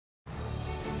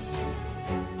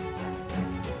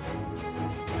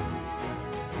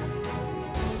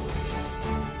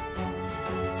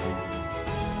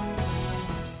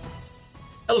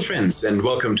Hello friends, and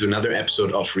welcome to another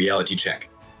episode of Reality Check.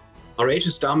 Our age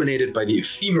is dominated by the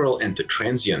ephemeral and the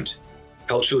transient.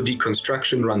 Cultural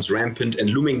deconstruction runs rampant and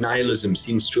looming nihilism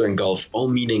seems to engulf all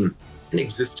meaning and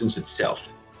existence itself.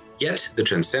 Yet the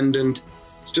transcendent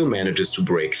still manages to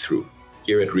break through.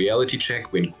 Here at Reality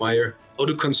Check, we inquire how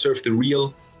to conserve the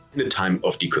real in a time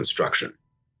of deconstruction.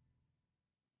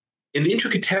 In the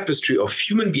intricate tapestry of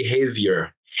human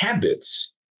behavior,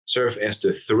 habits serve as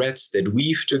the threads that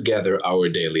weave together our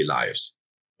daily lives.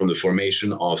 From the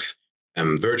formation of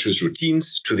virtuous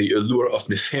routines to the allure of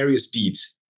nefarious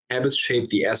deeds, habits shape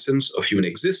the essence of human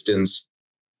existence,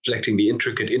 reflecting the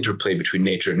intricate interplay between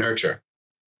nature and nurture.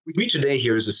 With me today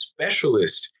here is a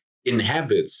specialist in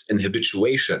habits and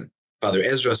habituation, Father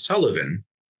Ezra Sullivan.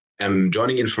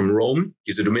 Joining in from Rome.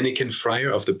 He's a Dominican friar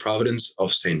of the province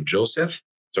of St. Joseph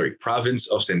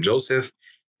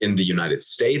in the United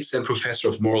States, and professor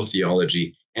of moral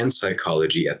theology and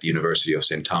psychology at the University of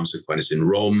St. Thomas Aquinas in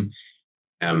Rome,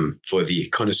 for the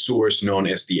connoisseurs known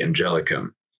as the Angelicum.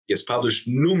 He has published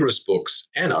numerous books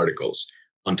and articles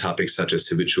on topics such as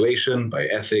habituation,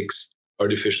 bioethics,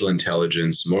 artificial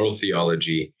intelligence, moral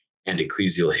theology, and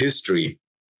ecclesial history,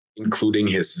 including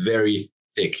his very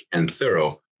thick and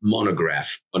thorough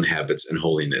monograph on habits and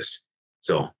holiness.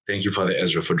 So thank you, Father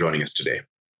Ezra, for joining us today.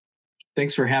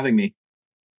 Thanks for having me.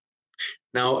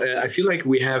 Now, I feel like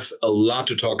we have a lot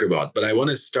to talk about, but I want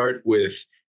to start with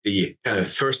the kind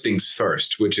of first things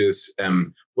first, which is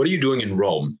what are you doing in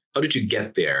Rome? How did you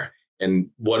get there? And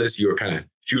what does your kind of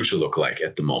future look like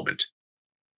at the moment?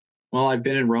 Well, I've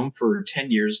been in Rome for 10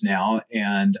 years now,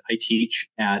 and I teach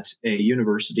at a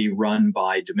university run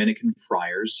by Dominican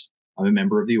friars. I'm a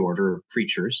member of the order of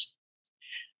preachers.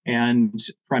 And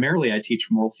primarily, I teach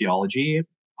moral theology.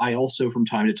 I also, from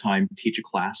time to time, teach a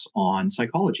class on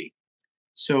psychology.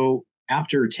 So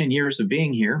after 10 years of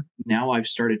being here, now I've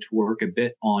started to work a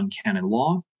bit on canon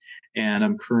law, and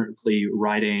I'm currently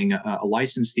writing a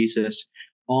license thesis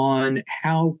on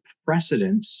how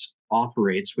precedence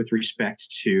operates with respect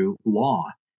to law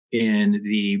in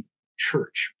the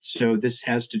church. So this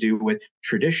has to do with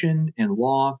tradition and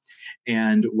law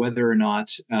and whether or not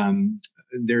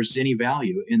there's any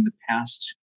value in the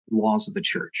past laws of the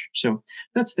church. So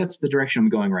that's the direction I'm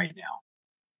going right now.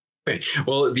 Okay.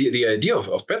 Well, the idea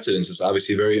of precedence is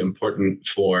obviously very important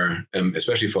for,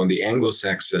 especially from the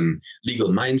Anglo-Saxon legal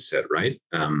mindset, right?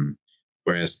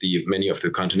 Whereas many of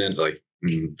the continent, like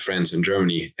France and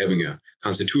Germany, having a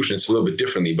constitution, it's a little bit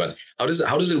differently. But how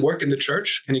does it work in the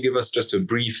church? Can you give us just a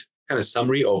brief kind of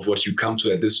summary of what you come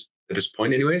to at this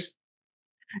point, anyways?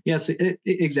 Yes,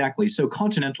 exactly. So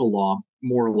continental law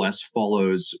more or less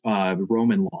follows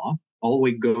Roman law, all the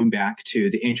way going back to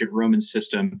the ancient Roman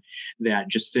system that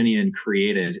Justinian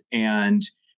created. And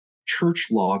church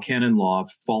law, canon law,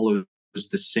 follows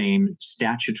the same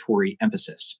statutory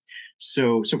emphasis.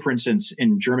 So for instance,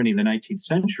 in Germany in the 19th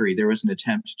century, there was an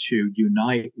attempt to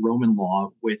unite Roman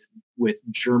law with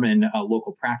German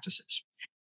local practices.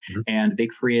 Mm-hmm. And they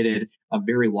created a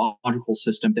very logical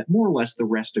system that more or less the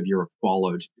rest of Europe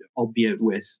followed, albeit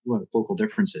with local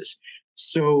differences.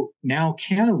 So now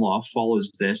canon law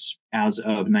follows this as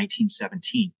of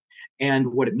 1917.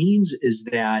 And what it means is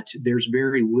that there's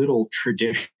very little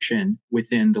tradition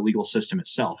within the legal system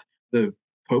itself. The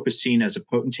Pope is seen as a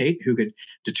potentate who could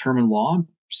determine law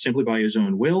simply by his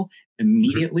own will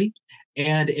immediately.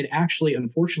 And it actually,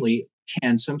 unfortunately,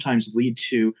 can sometimes lead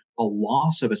to a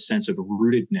loss of a sense of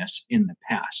rootedness in the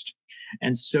past.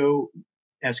 And so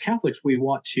as Catholics, we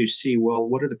want to see, well,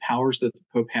 what are the powers that the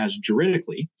Pope has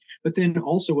juridically? But then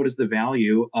also, what is the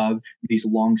value of these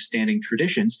long-standing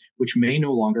traditions, which may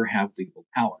no longer have legal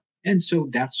power? And so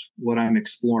that's what I'm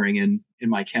exploring in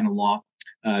my canon law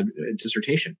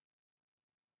dissertation.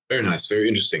 Very nice, very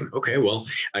interesting. Okay, well,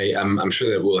 I'm sure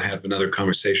that we'll have another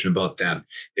conversation about that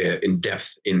in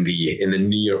depth in the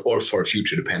near or far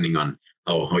future, depending on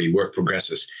how your work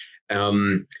progresses.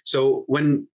 So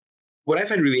what I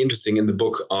find really interesting in the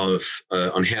book of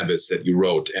on habits that you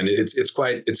wrote, and it's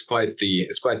quite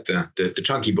the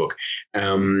chunky book.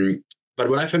 But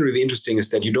what I find really interesting is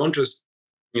that you don't just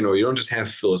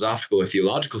have philosophical or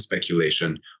theological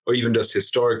speculation or even just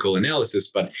historical analysis,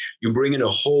 but you bring in a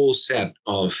whole set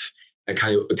of a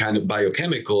kind of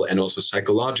biochemical and also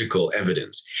psychological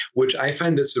evidence, which I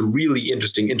find that's a really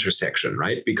interesting intersection,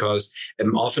 right? Because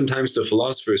oftentimes the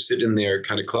philosophers sit in their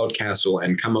kind of cloud castle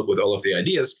and come up with all of the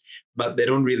ideas, but they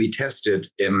don't really test it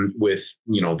with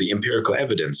the empirical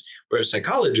evidence. Whereas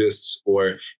psychologists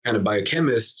or kind of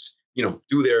biochemists,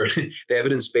 do their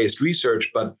evidence-based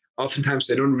research, but oftentimes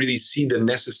they don't really see the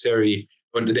necessary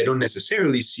or they don't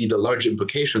necessarily see the large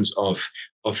implications of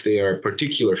their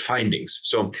particular findings.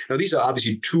 So now these are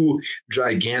obviously two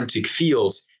gigantic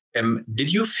fields.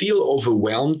 Did you feel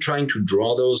overwhelmed trying to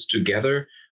draw those together,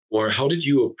 or how did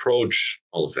you approach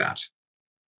all of that?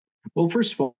 Well,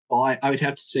 first of all, I would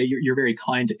have to say you're very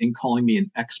kind in calling me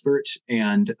an expert,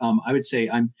 and I would say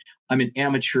I'm an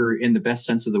amateur in the best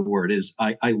sense of the word.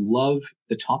 I love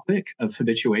the topic of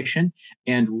habituation,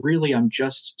 and really I'm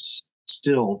just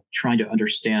still trying to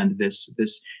understand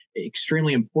this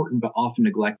extremely important but often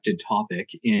neglected topic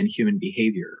in human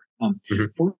behavior. Mm-hmm.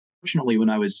 Fortunately, when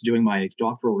I was doing my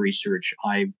doctoral research,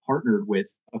 I partnered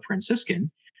with a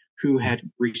Franciscan who had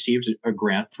received a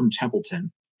grant from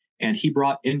Templeton, and he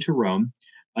brought into Rome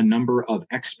a number of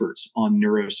experts on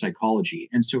neuropsychology.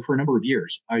 And so for a number of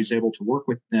years, I was able to work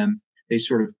with them. They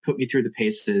sort of put me through the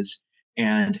paces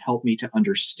and helped me to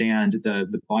understand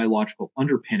the biological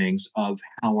underpinnings of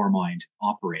how our mind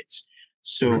operates.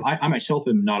 So Mm-hmm. I myself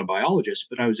am not a biologist,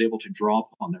 but I was able to draw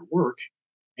upon their work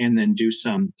and then do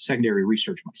some secondary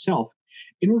research myself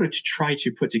in order to try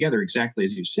to put together, exactly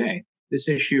as you say, this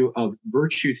issue of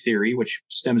virtue theory, which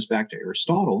stems back to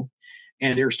Aristotle.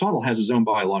 And Aristotle has his own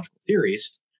biological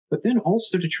theories, but then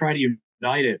also to try to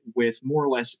unite it with more or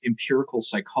less empirical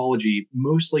psychology,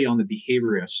 mostly on the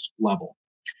behaviorist level.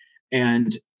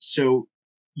 And so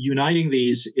uniting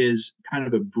these is kind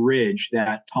of a bridge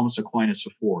that Thomas Aquinas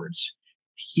affords.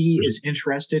 He is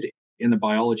interested in the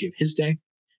biology of his day,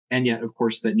 and yet, of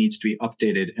course, that needs to be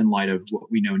updated in light of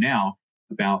what we know now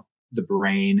about the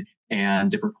brain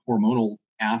and different hormonal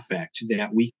affect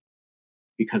that we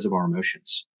because of our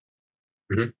emotions.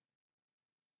 Mm-hmm.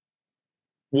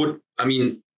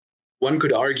 One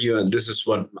could argue, and this is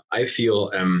what I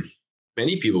feel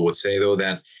many people would say, though,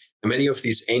 that many of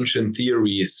these ancient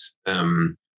theories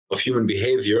of human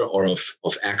behavior or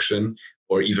of action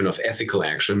or even of ethical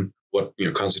action, what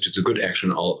constitutes a good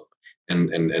action, all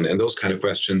and those kind of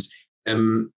questions,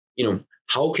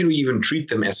 how can we even treat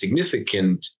them as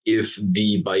significant if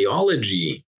the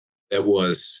biology that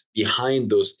was behind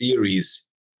those theories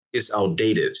is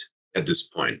outdated at this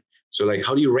point? So, like,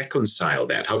 how do you reconcile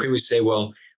that? How can we say,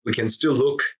 well, we can still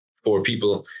look for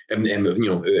people at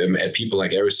people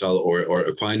like Aristotle or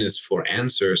Aquinas for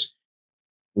answers,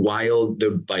 while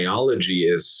their biology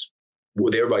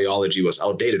was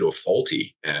outdated or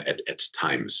faulty at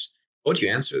times? How do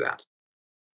you answer that?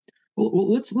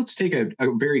 Well, let's take a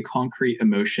very concrete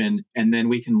emotion, and then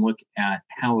we can look at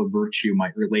how a virtue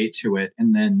might relate to it,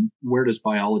 and then where does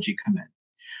biology come in?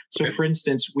 So, Okay. for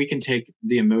instance, we can take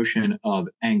the emotion of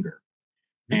anger,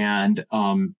 and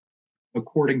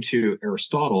according to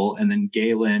Aristotle, and then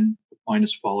Galen,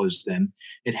 Aquinas follows them,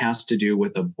 it has to do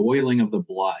with a boiling of the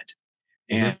blood.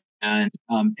 Mm-hmm. And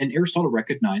Aristotle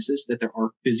recognizes that there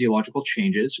are physiological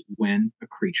changes when a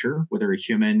creature, whether a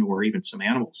human or even some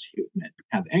animals,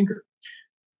 have anger.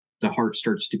 The heart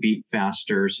starts to beat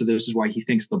faster. So this is why he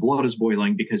thinks the blood is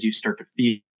boiling, because you start to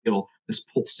feel this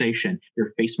pulsation.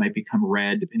 Your face might become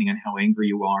red depending on how angry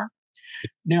you are.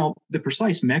 Now, the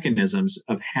precise mechanisms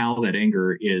of how that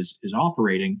anger is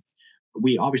operating,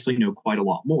 we obviously know quite a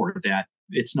lot more. That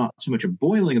it's not so much a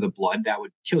boiling of the blood that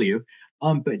would kill you,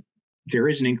 but there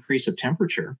is an increase of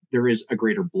temperature. There is a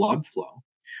greater blood flow.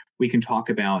 We can talk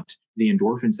about the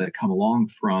endorphins that come along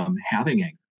from having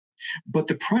anger. But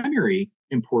the primary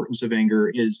importance of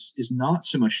anger is not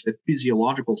so much the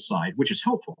physiological side, which is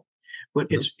helpful, but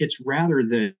it's rather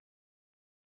the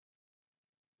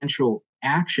potential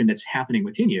action that's happening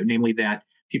within you, namely that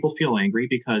people feel angry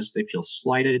because they feel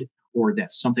slighted or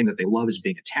that something that they love is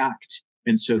being attacked.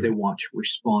 And so they want to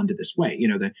respond to this way,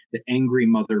 the angry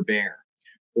mother bear,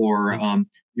 or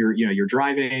you're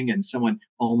driving and someone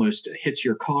almost hits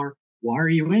your car. Why are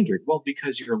you angry? Well,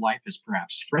 because your life is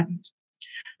perhaps threatened.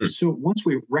 So once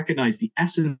we recognize the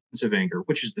essence of anger,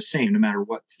 which is the same no matter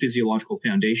what physiological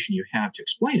foundation you have to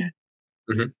explain it,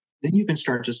 then you can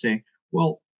start to say,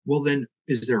 well, then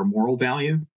is there a moral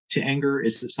value to anger?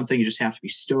 Is it something you just have to be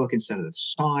stoic and set it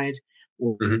aside?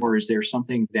 Or is there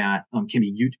something that can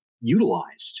be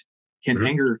utilized? Can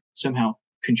anger somehow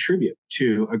contribute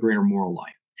to a greater moral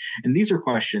life? And these are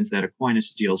questions that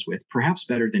Aquinas deals with perhaps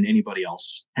better than anybody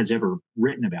else has ever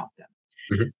written about them.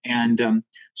 And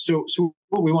so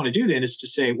what we want to do then is to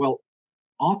say, well,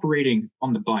 operating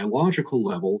on the biological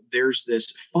level, there's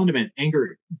this fundament.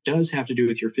 Anger does have to do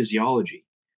with your physiology.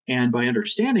 And by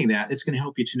understanding that, it's going to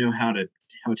help you to know how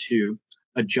to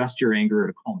adjust your anger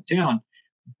to calm it down.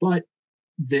 But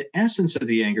the essence of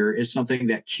the anger is something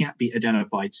that can't be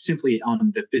identified simply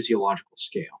on the physiological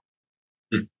scale.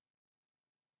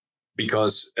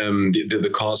 because the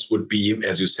cause would be,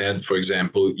 as you said, for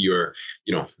example, your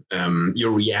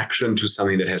reaction to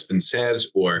something that has been said,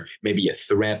 or maybe a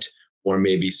threat, or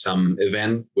maybe some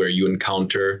event where you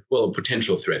encounter, well, a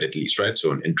potential threat at least, right?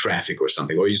 So in traffic or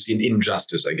something, or you see an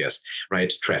injustice, I guess,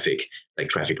 right? Traffic, like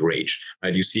traffic rage,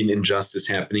 right? You see an injustice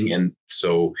happening, and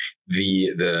so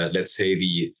the let's say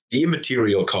the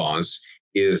immaterial cause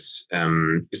is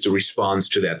the response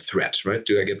to that threat, right?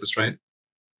 Do I get this right?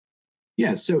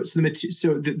 Yeah.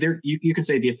 You can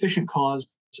say the efficient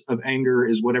cause of anger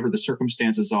is whatever the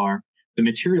circumstances are. The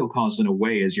material cause, in a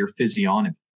way, is your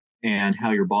physiognomy and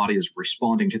how your body is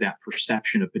responding to that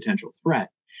perception of potential threat.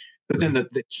 But then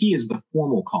the key is the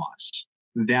formal cause,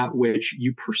 that which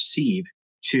you perceive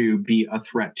to be a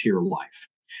threat to your life.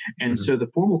 And so the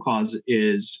formal cause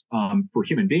is, for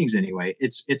human beings anyway,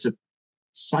 it's a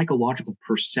psychological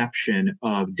perception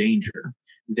of danger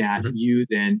that you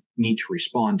then need to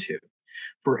respond to.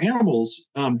 For animals,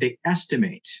 they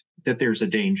estimate that there's a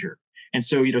danger. And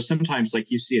so, sometimes like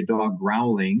you see a dog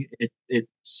growling, it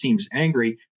seems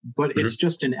angry, but it's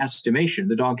just an estimation.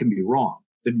 The dog can be wrong.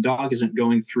 The dog isn't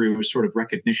going through a sort of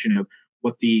recognition of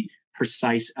what the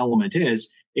precise element is.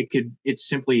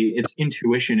 Its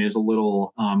intuition is a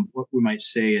little, what we might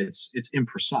say, it's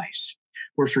imprecise.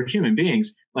 Whereas for human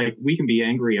beings, like, we can be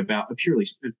angry about a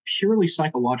purely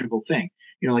psychological thing.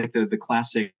 Like the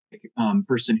classic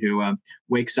person who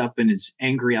wakes up and is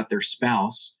angry at their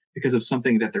spouse because of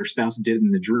something that their spouse did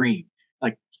in the dream.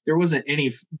 Like, there wasn't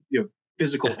any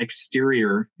physical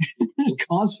exterior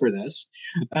cause for this,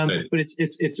 Right. but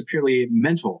it's a purely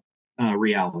mental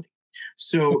reality.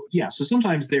 So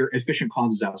sometimes there are efficient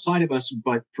causes outside of us,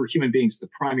 but for human beings, the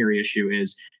primary issue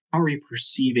is, how are you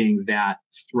perceiving that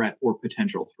threat or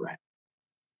potential threat?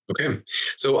 Okay,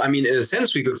 so I mean, in a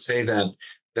sense, we could say that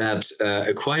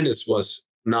Aquinas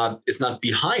is not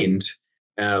behind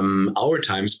our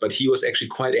times, but he was actually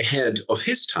quite ahead of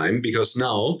his time, because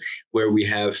now, where we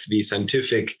have the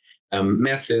scientific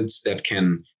methods that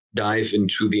can dive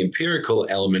into the empirical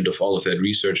element of all of that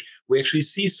research, we actually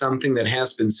see something that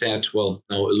has been said, well,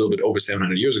 now a little bit over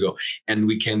 700 years ago, and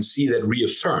we can see that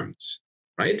reaffirmed,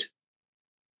 right?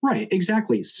 Right,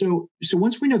 exactly. So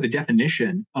once we know the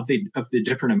definition of the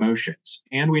different emotions,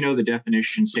 and we know the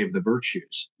definition, say, of the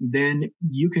virtues, then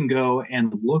you can go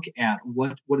and look at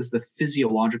what is the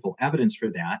physiological evidence for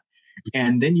that,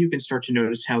 and then you can start to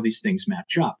notice how these things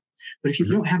match up. But if you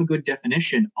don't have a good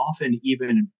definition, often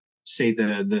even, say,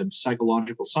 the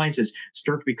psychological sciences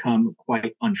start to become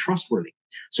quite untrustworthy.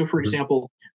 So, for example,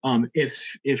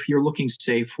 if you're looking,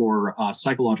 say, for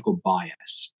psychological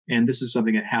bias, and this is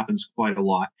something that happens quite a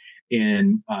lot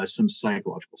in some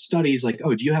psychological studies, like,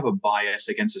 oh, do you have a bias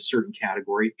against a certain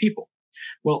category of people?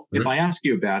 Well, if I ask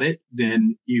you about it,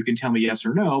 then you can tell me yes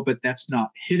or no, but that's not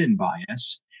hidden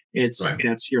bias.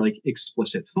 That's your, like,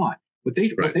 explicit thought. What they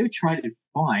try to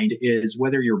find is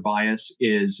whether your bias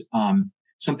is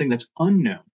something that's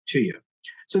unknown to you.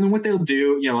 So then what they'll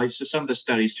do, so some of the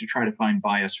studies to try to find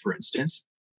bias, for instance,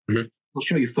 they'll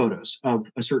show you photos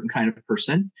of a certain kind of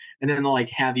person, and then they'll,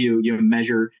 like, have you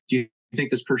measure, do you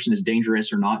think this person is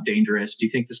dangerous or not dangerous? Do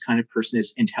you think this kind of person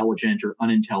is intelligent or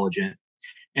unintelligent?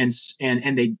 And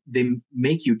they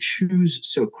make you choose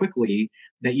so quickly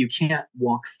that you can't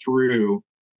walk through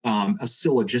a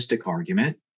syllogistic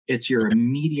argument. It's your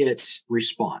immediate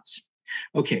response.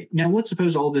 Okay, now let's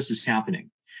suppose all this is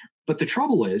happening. But the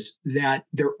trouble is that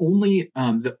they're only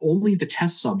the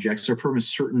test subjects are from a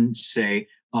certain, say,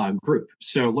 group.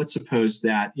 So let's suppose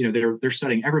that they're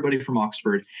studying everybody from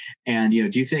Oxford, and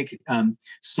do you think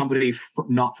somebody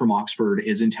not from Oxford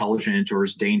is intelligent or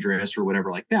is dangerous or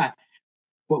whatever like that?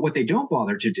 But what they don't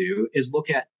bother to do is look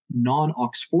at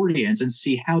non-Oxfordians and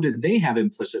see how did they have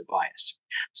implicit bias.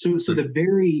 So the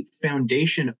very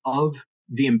foundation of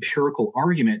the empirical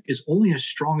argument is only as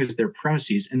strong as their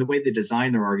premises and the way they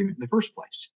design their argument in the first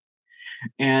place.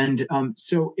 And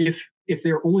so if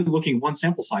they're only looking one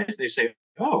sample size, they say,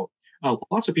 oh,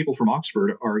 lots of people from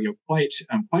Oxford are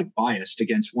quite biased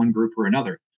against one group or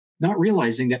another, not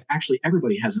realizing that actually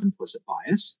everybody has implicit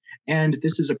bias, and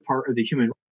this is a part of the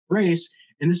human race.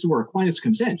 And this is where Aquinas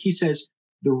comes in. He says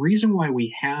the reason why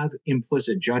we have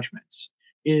implicit judgments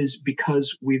is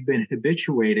because we've been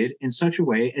habituated in such a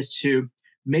way as to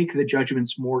make the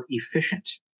judgments more efficient.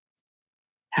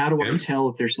 How do I tell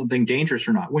if there's something dangerous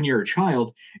or not? When you're a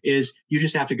child, is you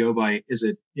just have to go by, is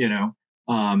it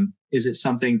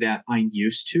something that I'm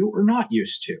used to or not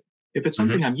used to? If it's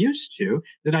something I'm used to,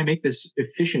 then I make this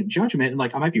efficient judgment, and,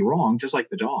 like, I might be wrong, just like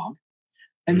the dog.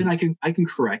 And then I can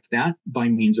correct that by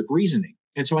means of reasoning.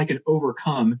 And so I can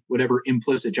overcome whatever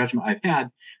implicit judgment I've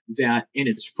had that in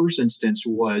its first instance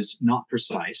was not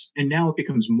precise. And now it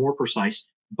becomes more precise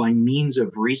by means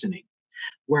of reasoning.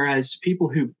 Whereas people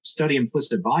who study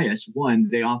implicit bias, one,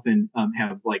 they often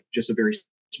have like just a very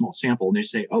small sample, and they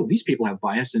say, oh, these people have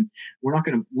bias, and we're not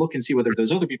going to look and see whether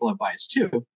those other people have bias too.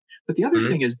 But the other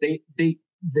thing is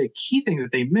the key thing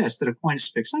that they miss that Aquinas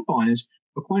picks up on is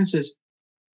Aquinas says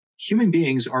human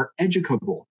beings are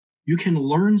educable. You can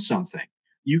learn something.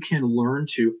 You can learn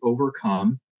to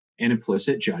overcome an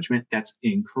implicit judgment that's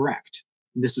incorrect.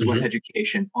 This is what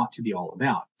education ought to be all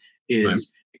about,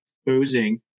 is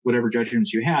exposing whatever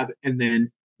judgments you have and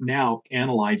then now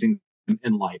analyzing them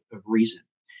in light of reason.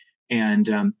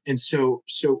 And so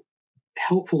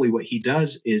helpfully what he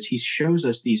does is he shows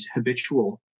us these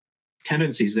habitual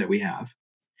tendencies that we have,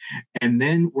 and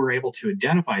then we're able to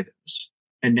identify those.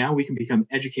 And now we can become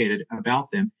educated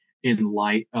about them in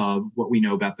light of what we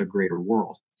know about the greater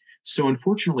world. So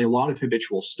unfortunately, a lot of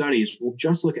habitual studies will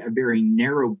just look at a very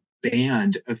narrow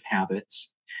band of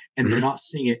habits, and they're not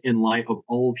seeing it in light of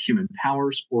all of human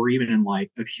powers or even in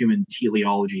light of human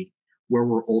teleology, where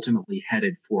we're ultimately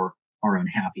headed for our own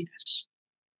happiness.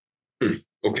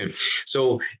 Okay.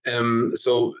 So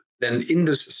then in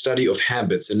this study of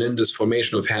habits and in this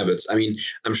formation of habits, I mean,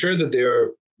 I'm sure that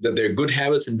there are good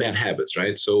habits and bad habits,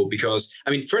 right? So because,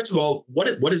 I mean, first of all,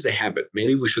 what is a habit?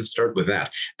 Maybe we should start with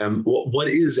that. What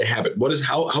is a habit?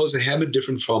 How is a habit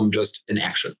different from just an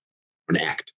action, an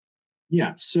act?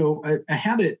 Yeah, so a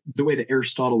habit, the way that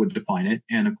Aristotle would define it,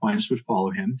 and Aquinas would follow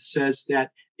him, says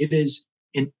that it is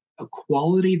a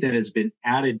quality that has been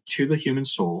added to the human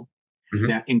soul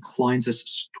that inclines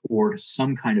us toward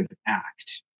some kind of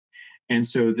act. And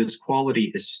so this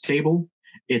quality is stable.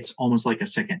 It's almost like a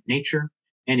second nature.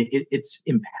 And it's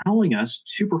impelling us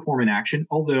to perform an action,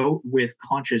 although with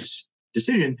conscious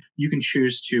decision, you can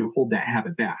choose to hold that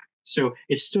habit back. So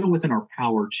it's still within our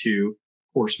power to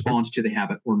correspond to the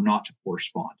habit or not to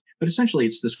correspond. But essentially,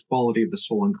 it's this quality of the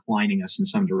soul inclining us in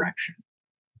some direction.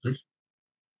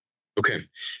 Okay.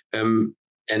 And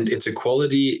it's a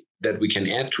quality that we can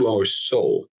add to our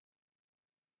soul.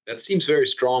 That seems very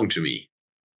strong to me.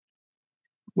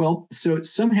 Well, so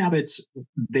some habits,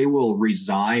 they will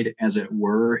reside, as it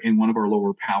were, in one of our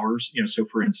lower powers. So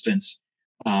for instance,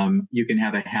 you can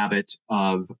have a habit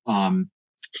of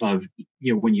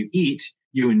when you eat,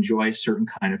 you enjoy a certain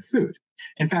kind of food.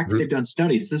 In fact, they've done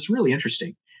studies. This is really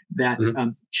interesting that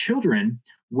children,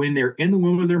 when they're in the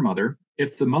womb of their mother,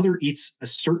 if the mother eats a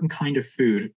certain kind of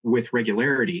food with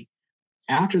regularity,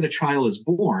 after the child is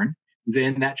born,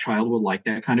 then that child will like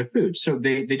that kind of food. So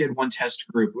they did one test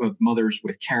group of mothers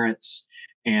with carrots,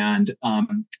 and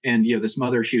this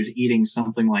mother, she was eating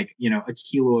something like a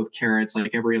kilo of carrots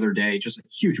like every other day, just a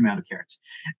huge amount of carrots.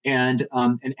 And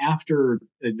after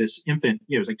this infant,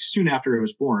 it was like soon after it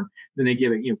was born, then they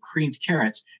give it creamed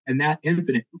carrots, and that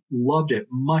infant loved it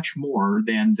much more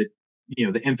than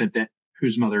the infant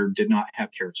whose mother did not have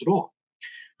carrots at all.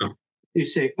 They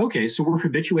say, okay, so we're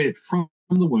habituated from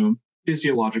the womb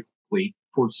physiologically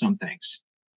towards some things.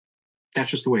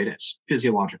 That's just the way it is,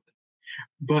 physiologically.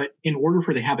 But in order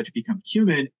for the habit to become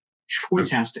human, choice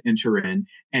has to enter in.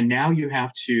 And now you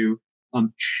have to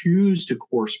choose to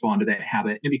correspond to that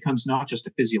habit. It becomes not just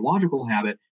a physiological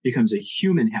habit, it becomes a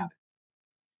human habit.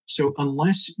 So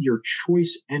unless your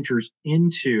choice enters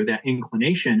into that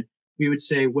inclination, we would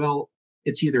say, well,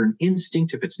 it's either an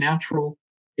instinct if it's natural,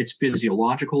 it's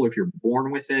physiological if you're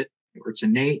born with it, or it's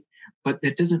innate, but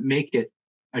that doesn't make it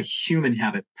a human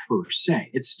habit per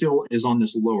se. It still is on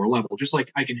this lower level. Just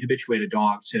like I can habituate a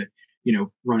dog to,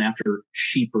 run after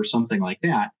sheep or something like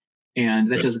that,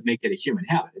 and that doesn't make it a human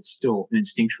habit. It's still an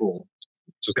instinctual.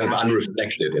 So it's kind of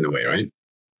unreflected in a way, right?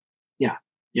 Yeah.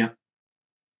 Yeah.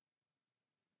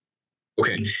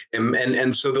 Okay.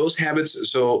 And so those habits,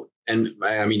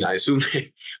 I mean, I assume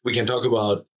we can talk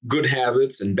about good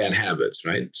habits and bad habits,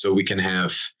 right? So we can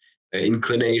have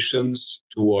inclinations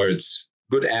towards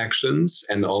good actions,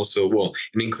 and also,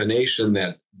 an inclination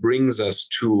that brings us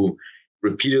to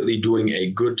repeatedly doing a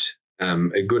good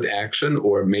action,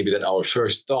 or maybe that our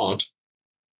first thought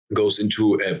goes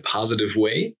into a positive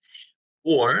way,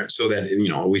 or so that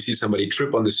we see somebody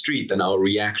trip on the street, then our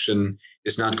reaction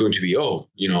is not going to be,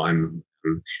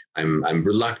 I'm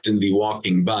reluctantly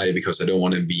walking by because I don't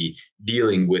want to be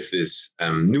dealing with this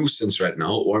nuisance right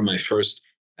now. Or my first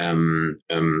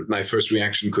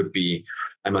reaction could be,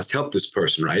 I must help this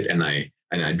person, right? And I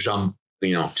jump,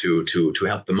 to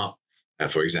help them up,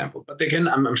 for example. But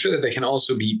I'm sure that they can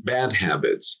also be bad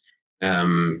habits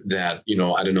that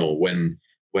I don't know, when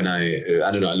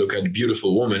I look at a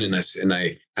beautiful woman and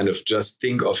I kind of just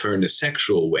think of her in a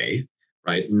sexual way.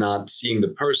 right? Not seeing the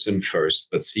person first,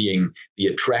 but seeing the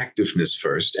attractiveness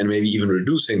first, and maybe even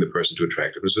reducing the person to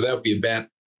attractiveness. So that would be a bad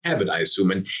habit, I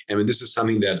assume. And I mean, this is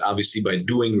something that obviously by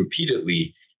doing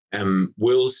repeatedly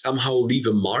will somehow leave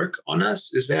a mark on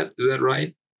us. Is that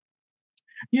right?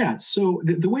 Yeah. So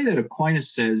the way that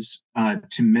Aquinas says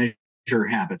to measure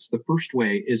habits, the first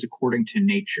way is according to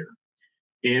nature.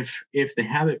 If the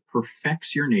habit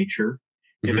perfects your nature,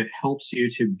 if Mm-hmm. it helps you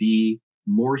to be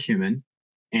more human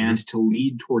and Mm-hmm. to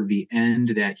lead toward the end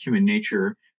that human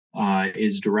nature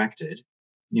is directed,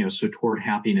 so toward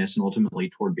happiness and ultimately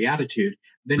toward beatitude,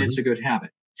 then it's Mm-hmm. a good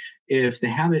habit. If the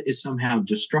habit is somehow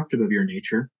destructive of your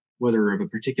nature, whether of a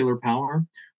particular power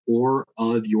or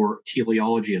of your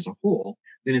teleology as a whole,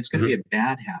 then it's going to be Mm-hmm. a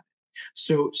bad habit.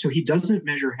 So he doesn't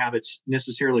measure habits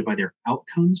necessarily by their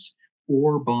outcomes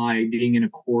or by being in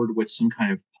accord with some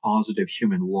kind of positive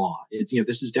human law.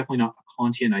 This is definitely not a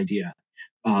Kantian idea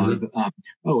of, Mm-hmm.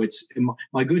 oh, it's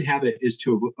my good habit is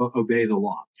to obey the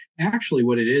law. Actually,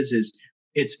 what it is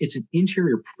it's an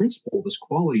interior principle, this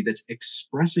quality that's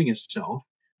expressing itself,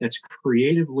 that's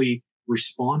creatively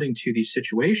responding to these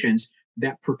situations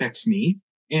that perfects me,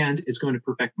 and it's going to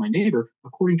perfect my neighbor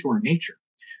according to our nature.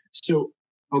 So,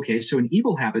 okay, so an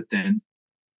evil habit then,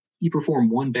 you perform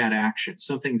one bad action,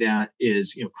 something that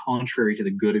is contrary to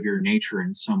the good of your nature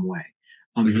in some way.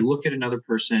 You Mm-hmm. look at another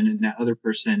person, and that other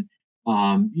person,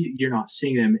 you're not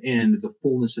seeing them in the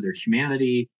fullness of their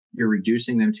humanity. You're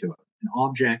reducing them to an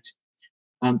object.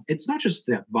 It's not just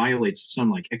that violates some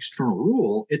like external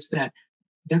rule. It's that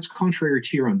that's contrary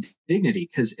to your own dignity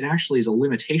because it actually is a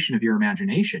limitation of your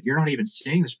imagination. You're not even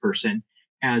seeing this person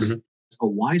as Mm-hmm. a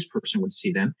wise person would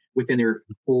see them within their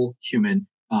whole human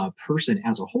person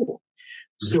as a whole.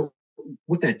 Mm-hmm. So,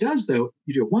 what that does, though,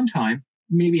 you do it one time,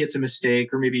 maybe it's a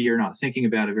mistake, or maybe you're not thinking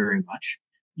about it very much.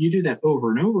 You do that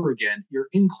over and over again, your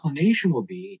inclination will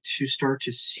be to start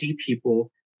to see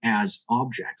people as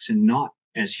objects and not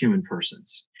as human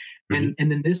persons. Mm-hmm.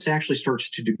 And then this actually starts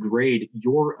to degrade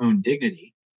your own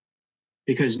dignity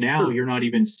because now Sure. you're not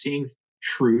even seeing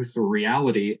truth or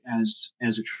reality as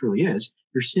it truly is.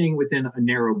 You're seeing within a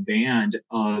narrow band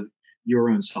of your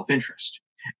own self-interest,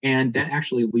 and that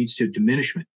actually leads to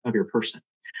diminishment of your person.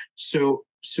 So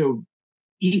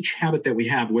each habit that we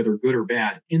have, whether good or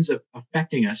bad, ends up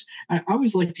affecting us. I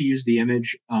always like to use the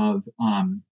image of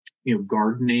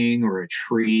gardening or a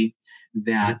tree.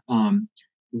 Mm-hmm. That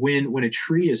when a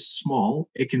tree is small,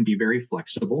 it can be very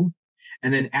flexible,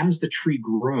 and then as the tree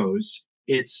grows,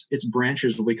 its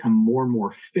branches will become more and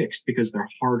more fixed because they're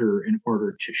harder and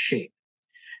harder to shape.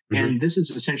 Mm-hmm. And this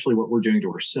is essentially what we're doing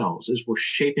to ourselves: is we're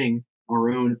shaping our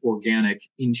own organic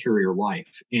interior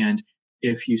life. And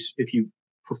if you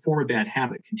perform a bad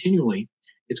habit continually,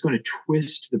 it's going to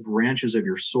twist the branches of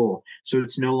your soul so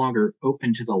it's no longer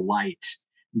open to the light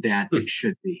that Hmm. it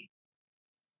should be.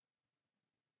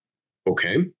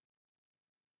 Okay.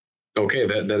 Okay,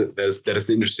 that is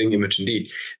an interesting image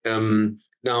indeed.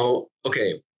 Now,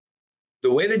 okay,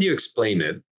 the way that you explain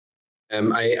it,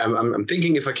 I'm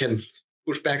thinking if I can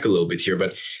push back a little bit here,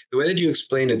 but the way that you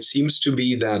explain it seems to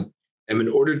be that in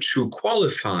order to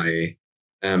qualify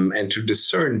and to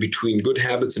discern between good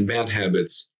habits and bad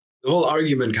habits, the whole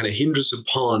argument kind of hinges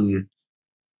upon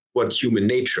what human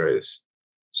nature is.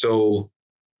 So,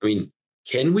 I mean,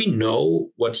 can we know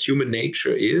what human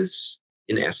nature is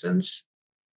in essence?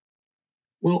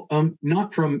 Well,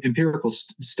 not from empirical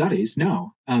studies,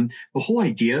 no. The whole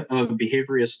idea of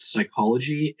behaviorist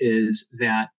psychology is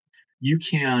that you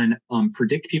can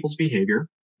predict people's behavior,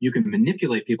 you can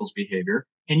manipulate people's behavior,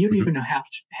 and you don't Mm-hmm. even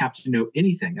have to know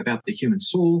anything about the human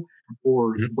soul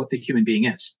or Mm-hmm. what the human being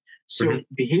is. Mm-hmm. So,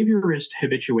 behaviorist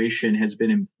habituation has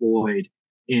been employed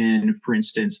in, for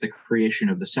instance, the creation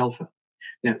of the cell phone.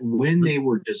 That when they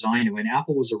were designing, when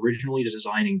Apple was originally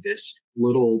designing this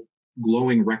little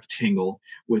glowing rectangle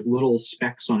with little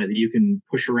specks on it that you can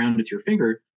push around with your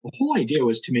finger, the whole idea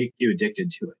was to make you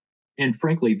addicted to it. And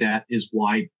frankly, that is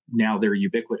why now they're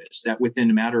ubiquitous. That within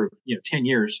a matter of 10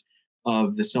 years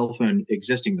of the cell phone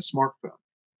existing, the smartphone,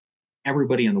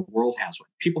 everybody in the world has one.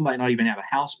 People might not even have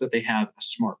a house, but they have a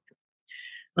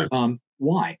smartphone. Right.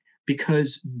 Why?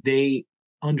 Because they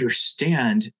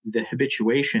understand the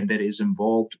habituation that is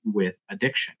involved with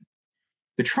addiction.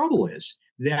 The trouble is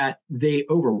that they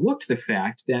overlooked the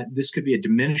fact that this could be a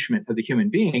diminishment of the human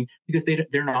being because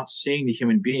they're not seeing the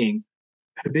human being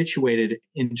habituated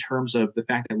in terms of the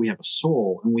fact that we have a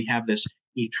soul and we have this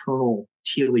eternal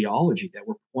teleology, that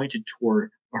we're pointed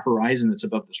toward a horizon that's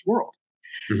above this world.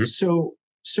 Mm-hmm. So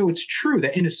it's true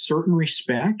that in a certain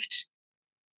respect,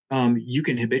 you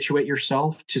can habituate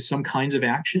yourself to some kinds of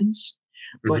actions,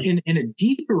 But in a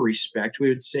deeper respect, we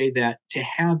would say that to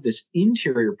have this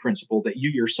interior principle that you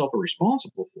yourself are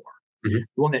responsible for, the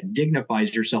one that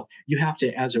dignifies yourself, you have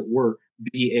to, as it were,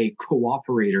 be a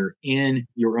cooperator in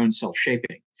your own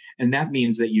self-shaping. And that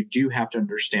means that you do have to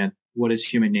understand what is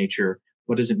human nature,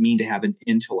 what does it mean to have an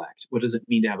intellect, what does it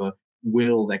mean to have a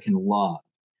will that can love,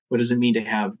 what does it mean to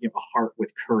have a heart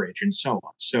with courage, and so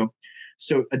on.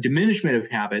 So a diminishment of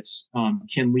habits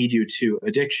can lead you to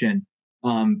addiction,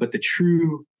 but the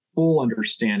true full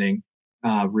understanding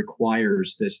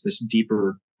requires this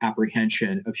deeper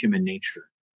apprehension of human nature.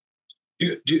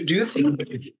 Do you think,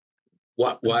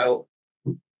 while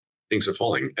things are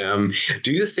falling,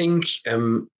 do you think,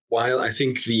 while I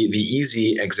think the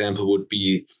easy example would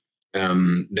be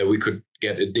that we could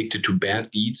get addicted to bad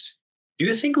deeds, do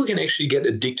you think we can actually get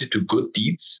addicted to good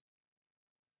deeds?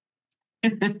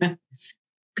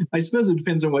 I suppose it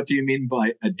depends on what do you mean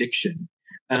by addiction.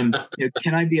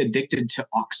 Can I be addicted to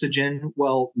oxygen?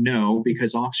 Well, no,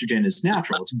 because oxygen is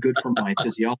natural. It's good for my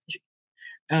physiology.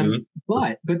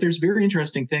 But there's a very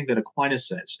interesting thing that Aquinas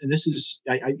says, and this is,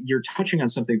 you're touching on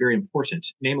something very important.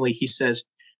 Namely, he says,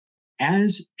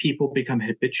 as people become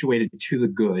habituated to the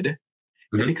good,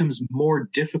 it becomes more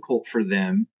difficult for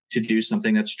them to do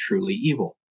something that's truly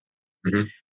evil.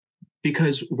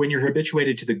 Because when you're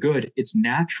habituated to the good, it's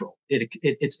natural.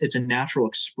 It's a natural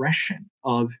expression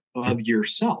of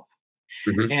yourself.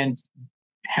 And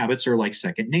habits are like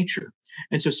second nature.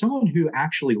 And so someone who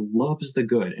actually loves the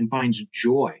good and finds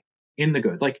joy in the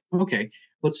good, like, okay,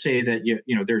 let's say that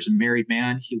there's a married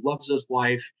man, he loves his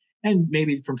wife, and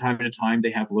maybe from time to time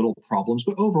they have little problems,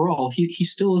 but overall he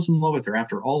still is in love with her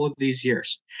after all of these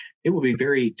years. It will be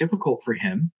very difficult for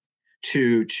him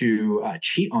to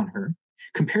cheat on her,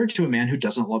 compared to a man who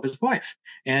doesn't love his wife,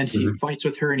 and he fights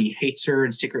with her and he hates her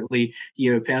and secretly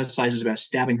fantasizes about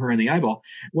stabbing her in the eyeball.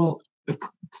 Well,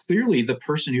 clearly the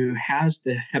person who has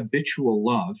the habitual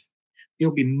love,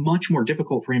 it'll be much more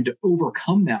difficult for him to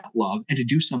overcome that love and to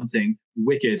do something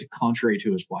wicked contrary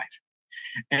to his wife.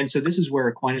 And so this is where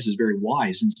Aquinas is very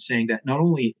wise in saying that not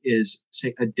only is,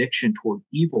 say, addiction toward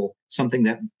evil something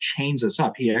that chains us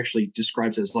up, he actually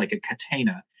describes it as like a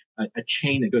catena, a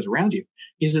chain that goes around you.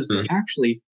 He says, but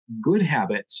actually good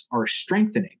habits are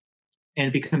strengthening, and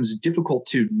it becomes difficult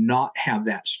to not have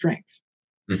that strength.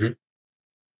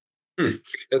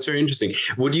 That's very interesting.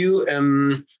 Would you,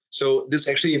 so this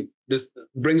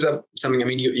brings up something. I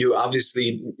mean, you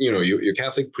obviously, you're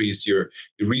Catholic priest, you're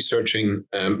researching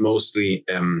mostly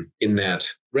in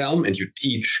that realm, and you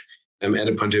teach at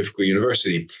a pontifical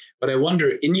university. But I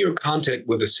wonder, in your contact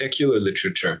with the secular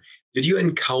literature, did you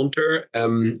encounter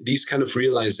these kind of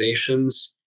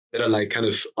realizations that are like kind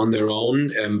of on their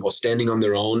own or standing on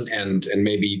their own, and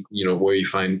maybe, where you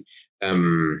find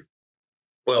the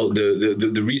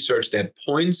research that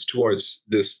points towards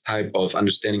this type of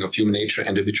understanding of human nature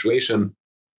and habituation,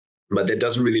 but that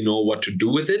doesn't really know what to do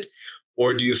with it?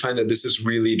 Or do you find that this is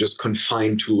really just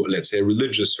confined to, let's say,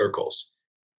 religious circles?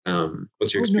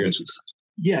 What's your experience with that?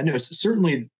 Yeah, no,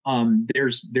 certainly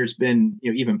there's been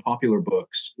even popular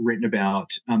books written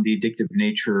about the addictive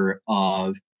nature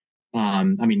of,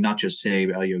 not just say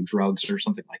drugs or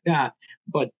something like that,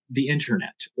 but the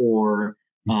internet or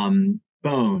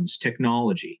phones,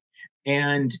 technology.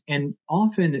 And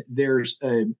often there's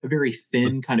a very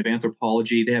thin kind of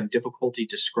anthropology. They have difficulty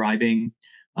describing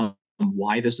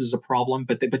why this is a problem,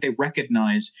 but they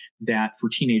recognize that for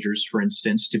teenagers, for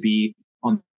instance, to be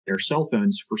on their cell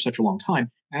phones for such a long time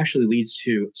actually leads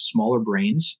to smaller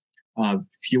brains,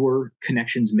 fewer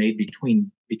connections made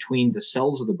between the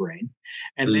cells of the brain.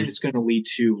 And then it's going to lead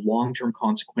to long-term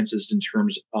consequences in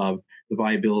terms of the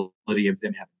viability of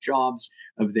them having jobs,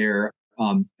 of their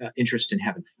interest in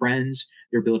having friends,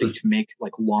 their ability to make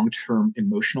like long-term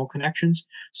emotional connections.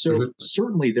 So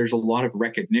certainly there's a lot of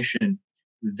recognition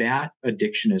that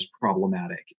addiction is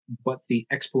problematic, but the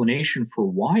explanation for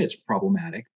why it's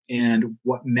problematic and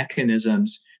what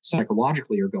mechanisms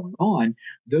psychologically are going on,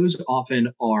 those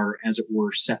often are, as it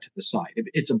were, set to the side.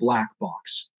 It's a black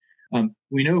box.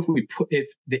 We know if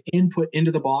the input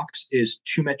into the box is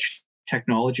too much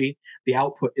technology, the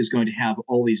output is going to have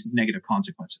all these negative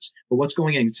consequences. But what's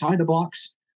going inside the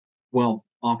box? Well,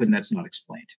 often that's not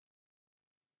explained.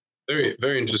 Very,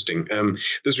 very interesting.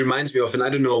 This reminds me of, and I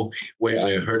don't know where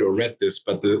I heard or read this,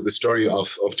 but the story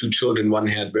of two children. One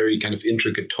had very kind of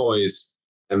intricate toys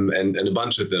and a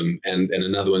bunch of them, and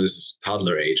another one, this is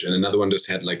toddler age, and another one just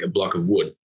had like a block of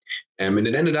wood. And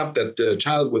it ended up that the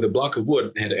child with a block of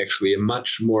wood had actually a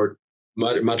much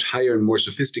higher and more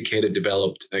sophisticated,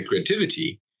 developed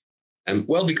creativity.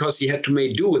 Well, because he had to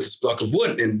make do with this block of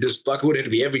wood, and this block of wood had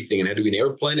to be everything. It had to be an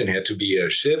airplane, it had to be a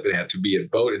ship, it had to be a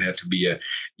boat, it had to be a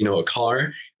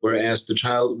car. Whereas the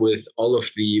child with all of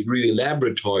the really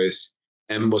elaborate toys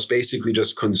was basically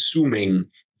just consuming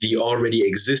the already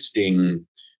existing,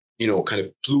 kind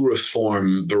of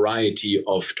pluriform variety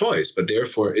of toys, but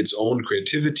therefore its own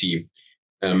creativity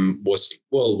was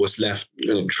left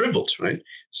shriveled, right?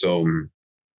 So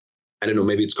I don't know,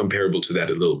 maybe it's comparable to that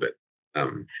a little bit. But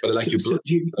I like your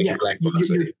black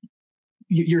box idea.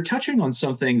 You're touching on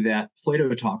something that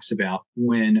Plato talks about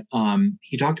when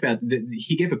he talked about,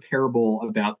 he gave a parable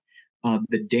about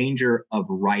the danger of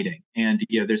writing. And,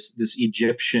 there's this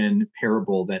Egyptian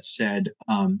parable that said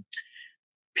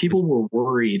people were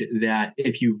worried that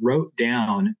if you wrote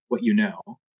down what you know,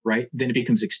 right, then it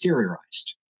becomes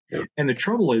exteriorized. Yeah. And the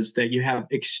trouble is that you have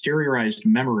exteriorized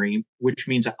memory, which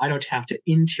means I don't have to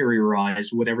interiorize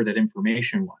whatever that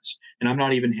information was. And I'm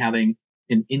not even having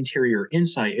an interior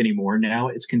insight anymore. Now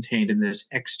it's contained in this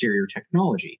exterior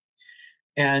technology.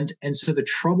 And so the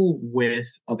trouble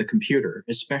with the computer,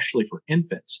 especially for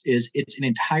infants, is it's an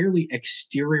entirely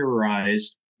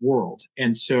exteriorized world.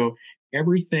 And so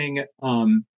everything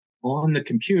on the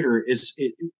computer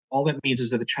all that means is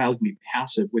that the child can be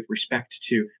passive with respect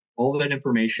to all of that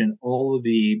information, all of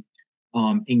the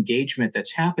engagement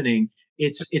that's happening.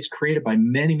 It's created by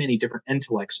many, many different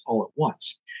intellects all at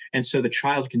once. And so the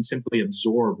child can simply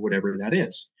absorb whatever that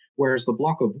is. Whereas the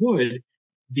block of wood,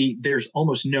 there's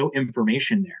almost no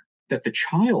information there that the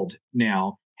child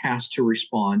now has to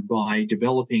respond by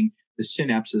developing the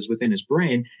synapses within his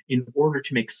brain in order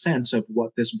to make sense of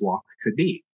what this block could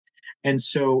be. And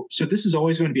so this is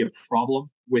always going to be a problem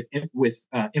with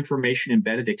information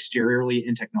embedded exteriorly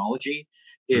in technology,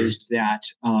 is that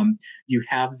you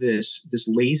have this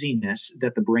laziness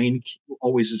that the brain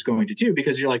always is going to do,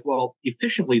 because you're like, well,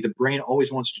 efficiently, the brain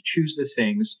always wants to choose the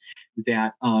things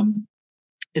that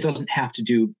it doesn't have to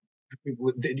do.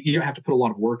 You don't have to put a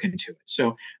lot of work into it.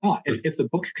 So if the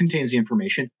book contains the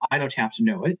information, I don't have to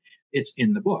know it. It's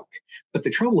in the book. But the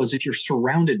trouble is, if you're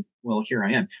surrounded, well, here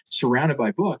I am, surrounded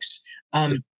by books,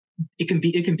 it can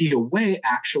be a way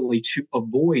actually to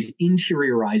avoid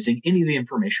interiorizing any of the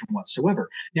information whatsoever.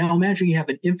 Now imagine you have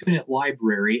an infinite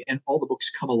library and all the books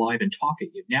come alive and talk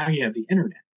at you. Now you have the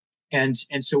internet. And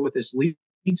so what this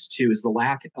leads to is the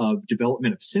lack of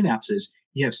development of synapses.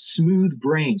 You have smooth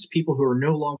brains, people who are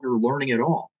no longer learning at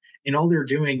all. And all they're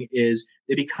doing is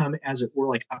they become, as it were,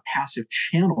 like a passive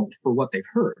channel for what they've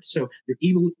heard. So they're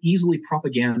easily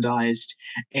propagandized,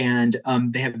 and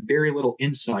they have very little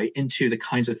insight into the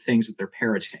kinds of things that they're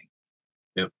parroting.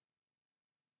 Yeah.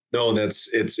 No, it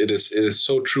is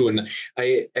so true. And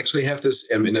I actually have this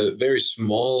in a very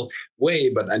small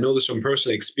way, but I know this from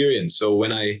personal experience. So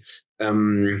when I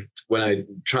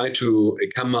try to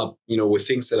come up, with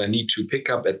things that I need to pick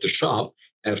up at the shop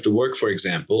after work, for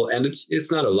example, and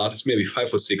it's not a lot, it's maybe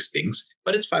 5 or 6 things,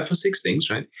 but it's 5 or 6 things,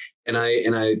 right? And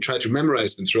I try to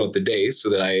memorize them throughout the day so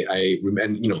that I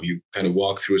remember, you kind of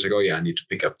walk through, it's like, oh yeah, I need to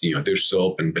pick up, dish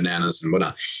soap and bananas and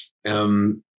whatnot.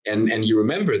 And you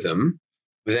remember them,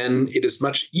 then it is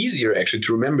much easier actually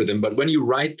to remember them. But when you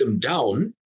write them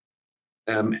down,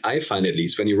 I find at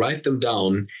least when you write them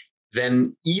down,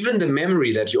 then even the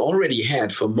memory that you already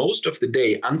had for most of the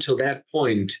day until that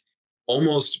point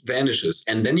almost vanishes.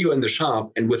 And then you're in the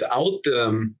shop, and without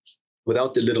the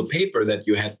little paper that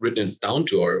you had written it down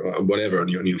to, or whatever on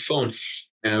your phone,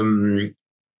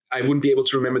 I wouldn't be able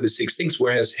to remember the 6 things.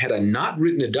 Whereas had I not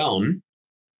written it down,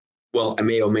 well, I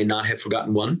may or may not have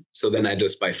forgotten one. So then I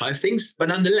just buy 5 things, but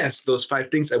nonetheless, those 5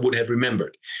 things I would have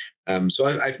remembered. So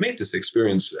I've made this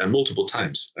experience multiple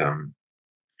times.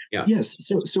 Yeah. Yes.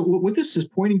 So what this is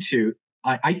pointing to,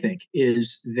 I think,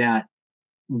 is that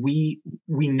we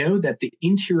know that the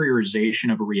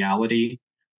interiorization of a reality,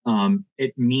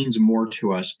 it means more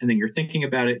to us. And then you're thinking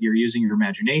about it, you're using your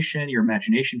imagination. Your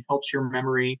imagination helps your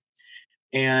memory.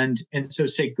 And so,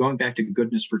 say, going back to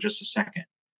goodness for just a second,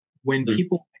 when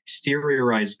people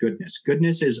exteriorize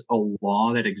goodness is a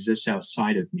law that exists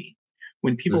outside of me.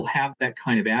 When people have that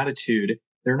kind of attitude,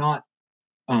 they're not,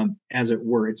 as it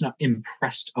were, it's not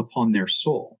impressed upon their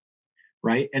soul,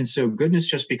 right? And so goodness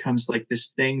just becomes like this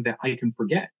thing that I can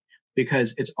forget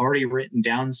because it's already written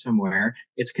down somewhere.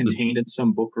 It's contained in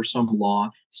some book or some law.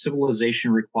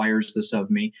 Civilization requires this of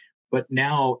me, but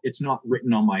now it's not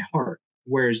written on my heart.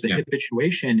 Whereas the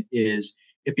habituation is,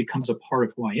 it becomes a part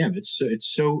of who I am. It's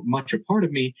so much a part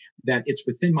of me that it's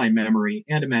within my memory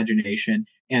and imagination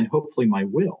and hopefully my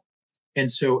will. And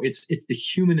so it's the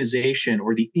humanization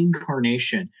or the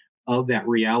incarnation of that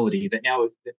reality that now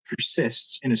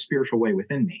persists in a spiritual way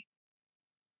within me.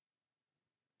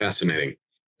 Fascinating.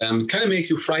 It kind of makes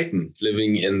you frightened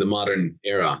living in the modern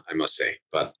era, I must say.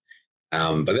 But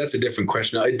that's a different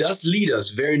question. Now, it does lead us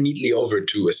very neatly over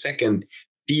to a second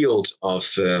field of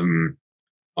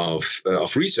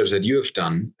research that you have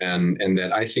done, and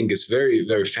that I think is very,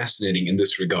 very fascinating in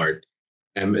this regard.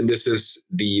 And this is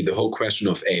the whole question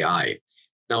of AI.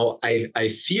 Now, I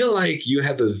feel like you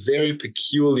have a very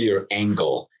peculiar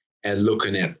angle at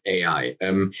looking at AI.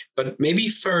 But maybe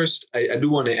first, I do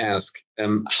want to ask,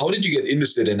 how did you get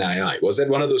interested in AI? Was that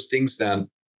one of those things that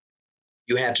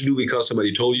you had to do because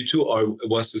somebody told you to, or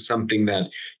was this something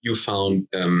that you found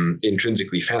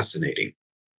intrinsically fascinating?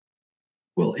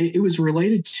 Well, it was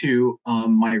related to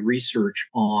my research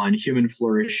on human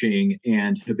flourishing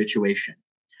and habituation.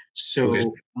 Okay.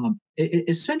 So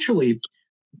essentially,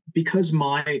 because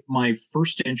my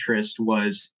first interest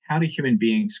was how do human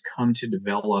beings come to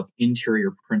develop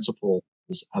interior principles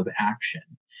of action,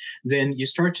 then you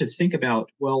start to think about,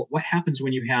 well, what happens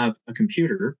when you have a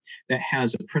computer that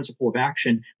has a principle of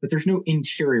action, but there's no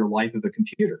interior life of a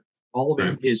computer. All of it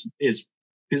Right. is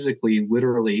physically,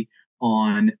 literally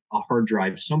on a hard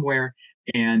drive somewhere,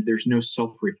 and there's no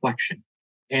self-reflection.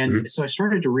 And Mhm. so I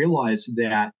started to realize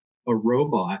that a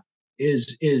robot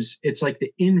is it's like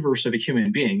the inverse of a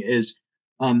human being. Is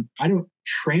I don't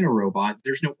train a robot.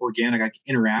 There's no organic like,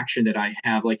 interaction that I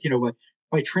have. Like, you know what?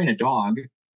 If I train a dog,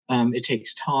 it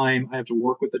takes time. I have to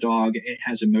work with the dog. It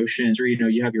has emotions, or, you know,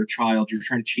 you have your child, you're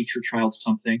trying to teach your child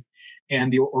something.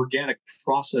 And the organic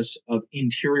process of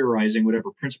interiorizing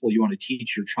whatever principle you want to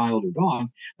teach your child or dog,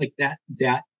 like that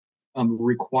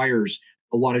requires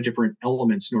a lot of different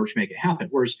elements in order to make it happen.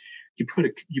 Whereas you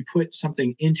put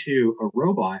something into a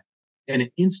robot, and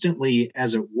it instantly,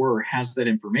 as it were, has that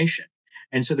information.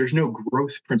 And so there's no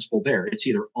growth principle there. It's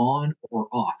either on or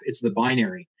off. It's the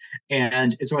binary.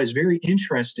 And so I was very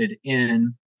interested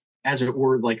in, as it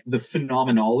were, like the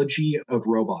phenomenology of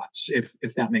robots, if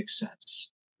that makes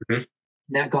sense. Mhm.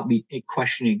 That got me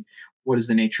questioning what is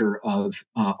the nature of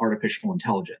artificial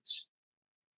intelligence.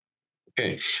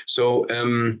 Okay, so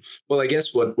well, I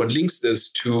guess what links this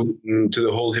to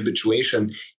the whole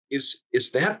habituation is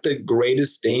that the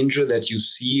greatest danger that you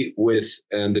see with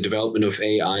the development of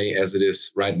AI as it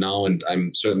is right now, and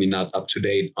I'm certainly not up to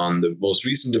date on the most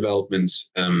recent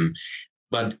developments,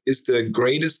 but is the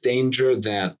greatest danger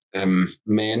that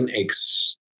man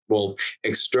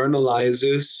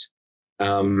externalizes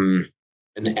um,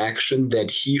 an action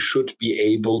that he should be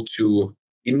able to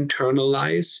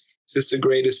internalize? Is this the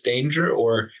greatest danger,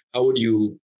 or how would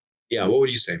you? Yeah, what would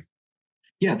you say?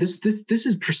 Yeah, this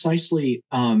is precisely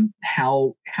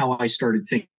how I started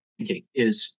thinking.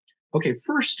 Is okay.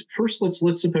 First,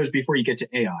 let's suppose before you get to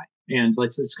AI, and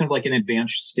it's kind of like an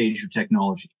advanced stage of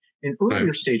technology. An Right.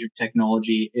 earlier stage of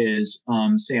technology is,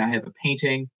 say, I have a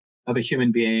painting of a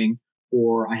human being,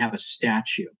 or I have a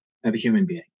statue of a human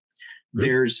being. Mhm.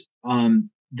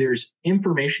 There's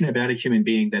information about a human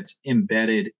being that's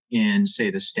embedded in, say,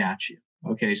 the statue.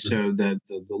 Okay, Mhm. so the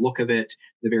look of it,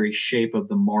 the very shape of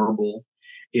the marble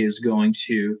is going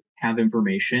to have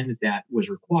information that was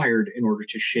required in order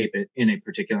to shape it in a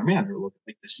particular manner. Look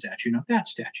like this statue, not that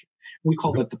statue. We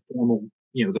call Mhm. that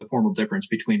the formal difference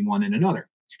between one and another.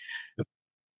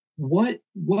 What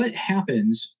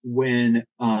happens when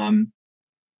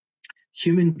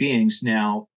human beings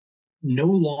now no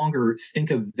longer think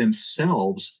of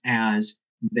themselves as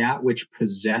that which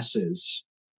possesses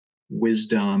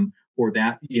wisdom, or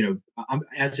that,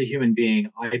 as a human being,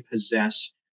 I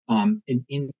possess an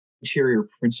interior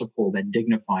principle that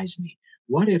dignifies me?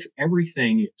 What if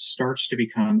everything starts to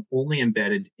become only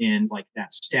embedded in like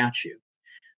that statue?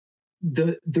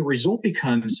 The result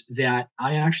becomes that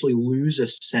I actually lose a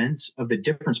sense of the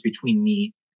difference between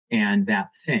me and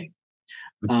that thing.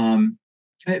 um,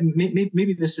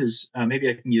 maybe this is maybe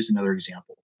I can use another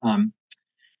example.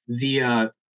 The, uh,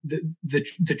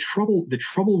 the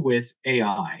trouble with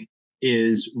AI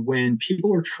is when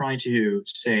people are trying to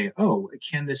say, "Oh,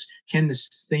 can this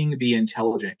thing be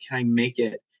intelligent? Can I make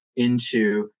it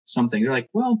into something?" They're like,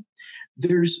 "Well,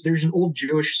 there's an old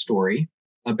Jewish story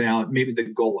about maybe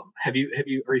the golem. Have you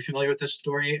are you familiar with this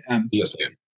story?" Yes, I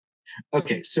am.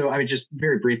 Okay, so I mean, just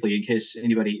very briefly, in case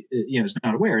anybody is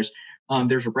not aware, is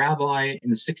there's a rabbi in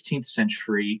the 16th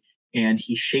century, and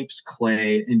he shapes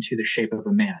clay into the shape of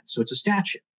a man. So it's a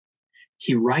statue.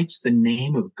 He writes the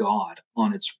name of God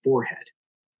on its forehead,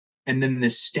 and then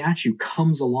this statue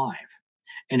comes alive,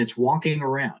 and it's walking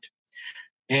around.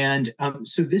 And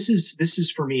so this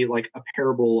is for me like a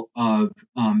parable of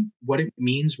what it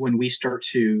means when we start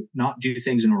to not do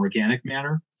things in an organic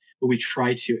manner, but we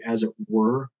try to, as it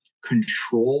were,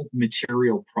 control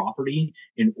material property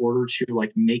in order to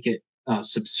like make it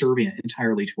subservient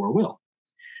entirely to our will.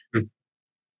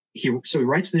 he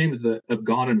writes the name of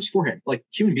God on his forehead. Like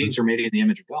human beings are made in the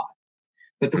image of God,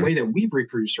 but the way that we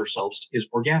reproduce ourselves is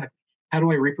organic. How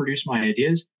do I reproduce my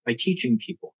ideas? By teaching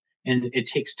people. And it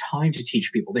takes time to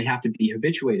teach people. They have to be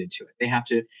habituated to it. They have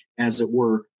to, as it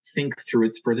were, think through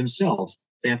it for themselves.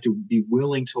 They have to be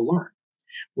willing to learn.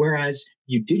 Whereas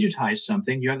you digitize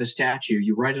something, you have the statue,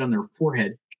 you write it on their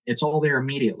forehead, it's all there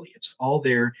immediately. It's all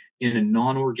there in a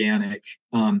non-organic,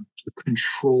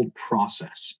 controlled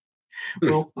process.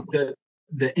 Well,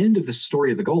 the end of the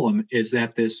story of the golem is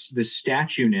that this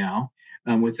statue now,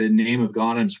 with the name of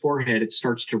God on its forehead, it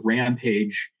starts to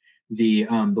rampage the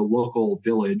local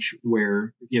village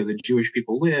where the Jewish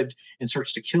people lived and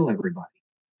starts to kill everybody.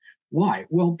 Why?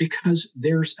 Well, because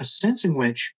there's a sense in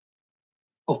which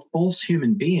a false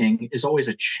human being is always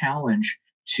a challenge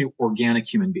to organic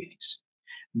human beings.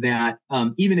 That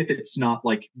even if it's not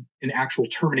like an actual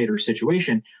Terminator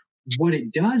situation, what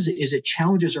it does is it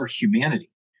challenges our humanity,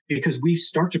 because we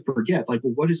start to forget, like,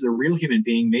 well, what is the real human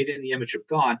being made in the image of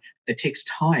God that takes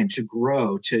time to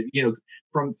grow to,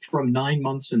 from 9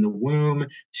 months in the womb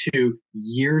to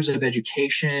years of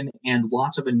education and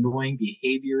lots of annoying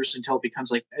behaviors until it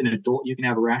becomes like an adult you can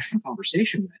have a rational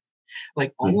conversation with.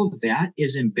 Like all of that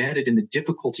is embedded in the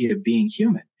difficulty of being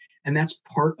human. And that's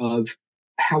part of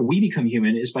how we become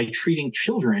human, is by treating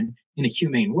children in a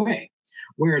humane way.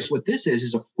 Whereas what this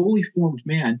is a fully formed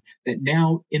man that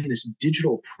now in this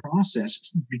digital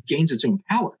process gains its own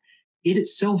power. It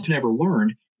itself never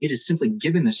learned. It is simply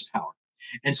given this power.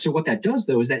 And so what that does,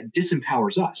 though, is that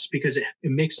disempowers us, because it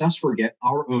makes us forget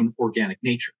our own organic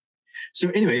nature. So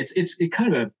anyway, it's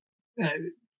kind of a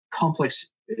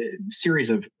complex series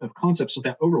of concepts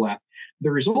that overlap.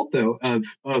 The result, though,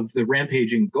 of the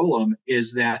rampaging golem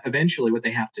is that eventually what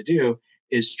they have to do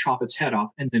is chop its head off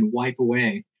and then wipe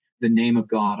away the name of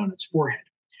God on its forehead.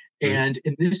 And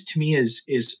this, to me,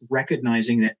 is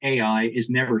recognizing that AI is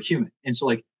never human. And so,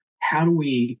 like, how do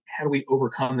we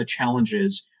overcome the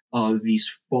challenges of these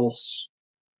false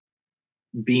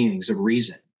beings of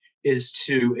reason? Is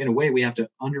to, in a way, we have to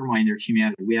undermine their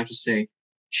humanity. We have to say,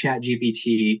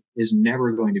 ChatGPT is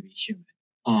never going to be human,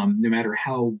 no matter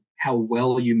how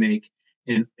well you make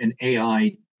an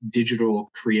AI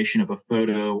digital creation of a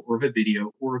photo or of a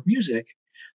video or of music.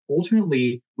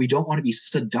 Ultimately, we don't want to be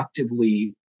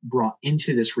seductively brought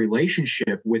into this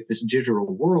relationship with this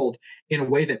digital world in a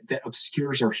way that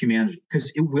obscures our humanity,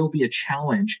 because it will be a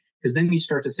challenge. Because then we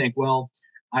start to think, well,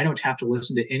 I don't have to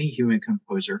listen to any human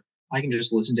composer. I can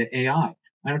just listen to AI.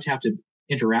 I don't have to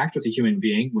interact with a human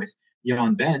being, with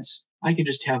Jan Bentz. I can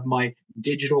just have my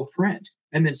digital friend.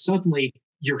 And then suddenly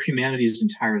your humanity is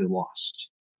entirely lost.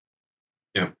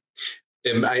 Yeah.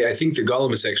 I think the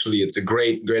Golem is actually, it's a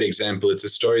great example. It's a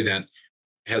story that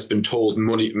has been told in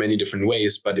many different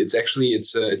ways, but it's actually,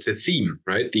 it's a theme,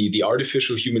 right? The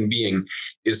artificial human being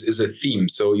is a theme.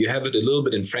 So you have it a little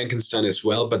bit in Frankenstein as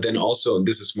well, but then also, and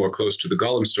this is more close to the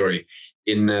Golem story,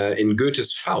 in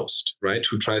Goethe's Faust, right?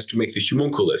 Who tries to make the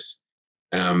homunculus.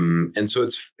 And so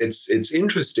it's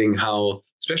interesting how,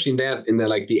 especially in the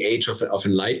like the age of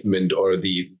enlightenment, or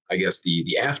the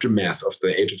aftermath of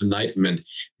the age of enlightenment,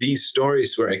 these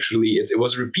stories were actually, it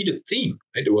was a repeated theme,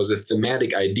 right? It was a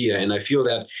thematic idea, and I feel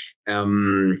that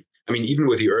even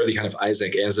with the early kind of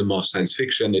Isaac Asimov science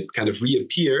fiction, it kind of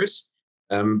reappears,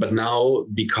 but now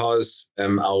because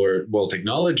our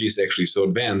technology is actually so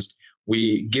advanced,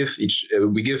 we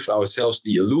give ourselves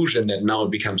the illusion that now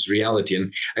it becomes reality.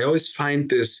 And I always find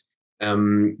this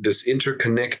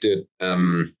interconnected, I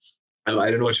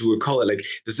don't know what you would call it, like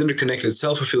this interconnected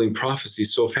self-fulfilling prophecy,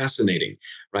 so fascinating,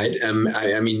 right? And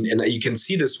you can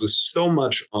see this with so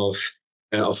much of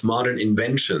modern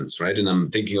inventions, right? And I'm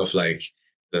thinking of like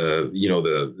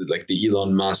the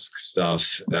Elon Musk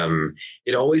stuff.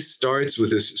 It always starts with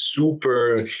this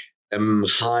super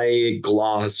high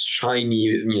gloss,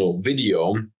 shiny,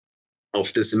 video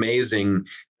of this amazing,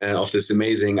 I don't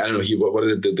know, what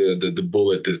is it, the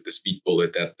bullet, the speed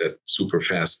bullet, that super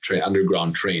fast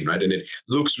underground train, right? And it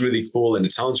looks really cool and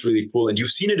it sounds really cool, and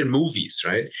you've seen it in movies,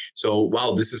 right? So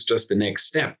wow, this is just the next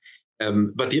step.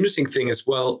 But the interesting thing is,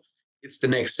 well, it's the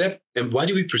next step. And why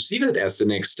do we perceive it as the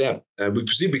next step? We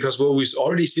perceive because, well, we've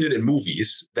already seen it in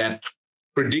movies that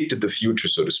predicted the future,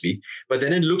 so to speak. But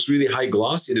then it looks really high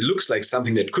gloss, and it looks like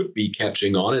something that could be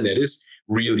catching on and that is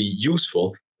really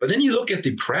useful. But then you look at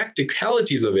the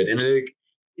practicalities of it, and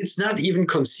it's not even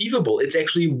conceivable. It's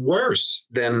actually worse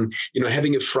than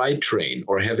having a freight train,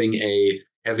 or having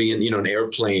an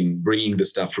airplane bringing the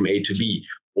stuff from A to B,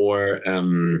 or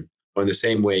in the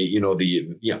same way,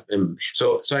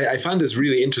 So I find this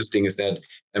really interesting, is that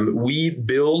we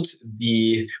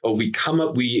come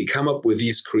up with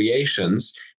these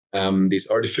creations these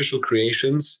artificial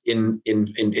creations in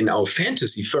our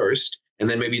fantasy first, and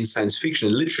then maybe in science fiction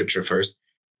and literature first,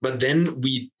 but then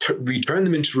we turn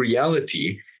them into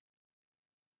reality,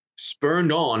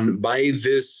 spurned on by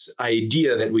this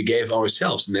idea that we gave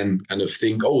ourselves, and then kind of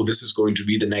think, oh, this is going to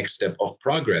be the next step of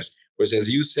progress. Whereas, as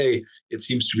you say, it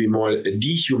seems to be more a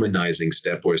dehumanizing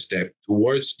step, or a step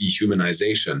towards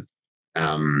dehumanization.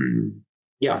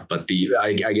 But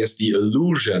I guess the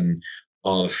illusion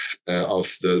of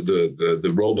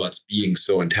the robots being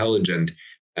so intelligent,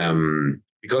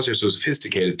 because they're so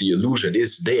sophisticated, the illusion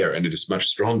is there, and it is much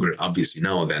stronger, obviously,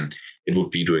 now than it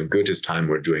would be during Goethe's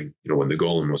time, or during, when the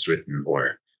Golem was written,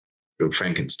 or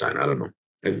Frankenstein. I don't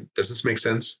know. Does this make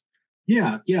sense?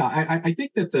 Yeah. I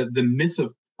think that the myth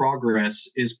of progress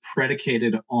is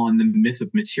predicated on the myth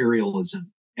of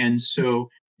materialism. And so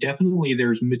definitely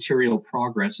there's material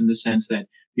progress in the sense that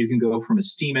you can go from a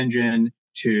steam engine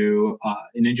to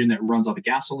an engine that runs off of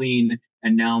gasoline,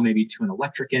 and now maybe to an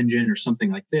electric engine or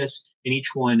something like this. And each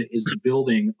one is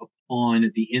building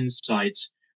upon the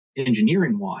insights,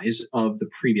 engineering wise, of the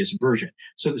previous version.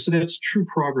 So that's true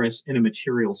progress in a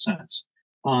material sense.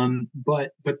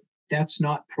 But that's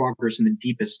not progress in the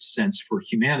deepest sense for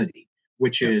humanity,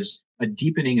 which is a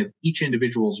deepening of each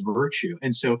individual's virtue.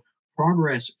 And so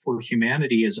progress for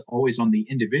humanity is always on the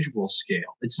individual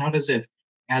scale. It's not as if,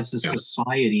 as a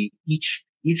society, each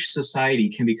society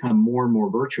can become more and more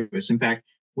virtuous. In fact,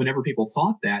 whenever people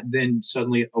thought that, then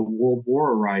suddenly a world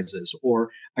war arises, or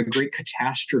a great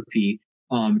catastrophe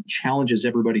challenges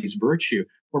everybody's virtue,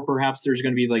 or perhaps there's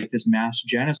going to be like this mass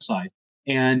genocide.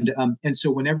 And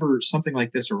so whenever something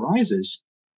like this arises,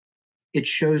 it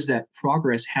shows that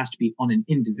progress has to be on an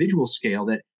individual scale,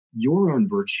 that your own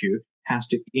virtue has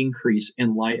to increase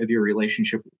in light of your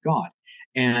relationship with God.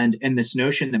 And this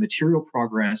notion that material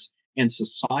progress and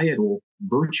societal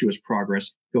virtuous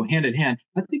progress go hand in hand,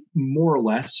 I think more or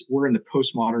less we're in the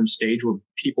postmodern stage where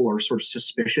people are sort of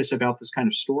suspicious about this kind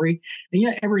of story. And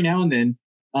yet every now and then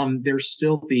there's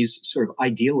still these sort of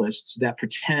idealists that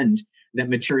pretend that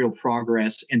material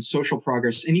progress and social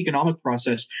progress and economic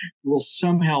process will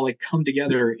somehow like come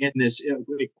together in this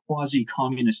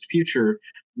quasi-communist future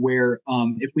where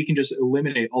if we can just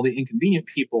eliminate all the inconvenient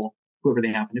people, whoever they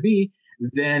happen to be,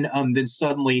 then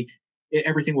suddenly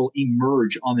everything will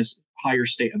emerge on this higher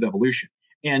state of evolution.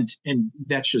 And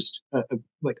that's just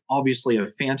like obviously a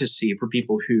fantasy for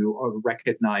people who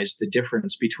recognize the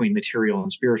difference between material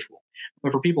and spiritual.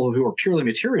 But for people who are purely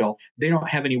material, they don't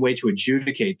have any way to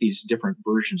adjudicate these different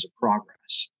versions of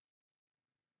progress.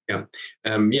 Yeah.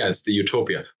 It's the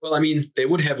utopia. Well, I mean, they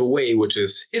would have a way, which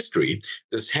is history.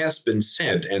 This has been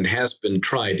said and has been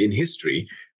tried in history,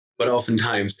 but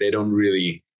oftentimes they don't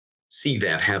really see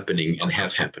that happening and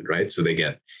have happened, right? So they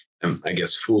get, I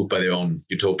guess, fooled by their own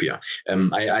utopia.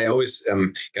 I always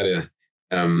got a,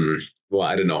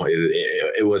 I don't know,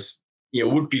 it was, it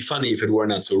would be funny if it were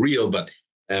not so real, but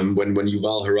when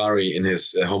Yuval Harari in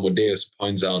his Homo Deus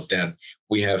points out that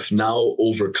we have now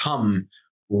overcome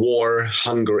war,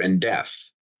 hunger, and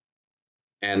death.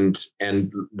 And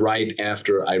right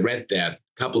after I read that,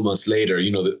 a couple months later,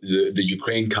 the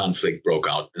Ukraine conflict broke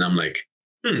out. And I'm like,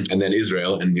 and then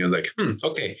Israel, and you're like,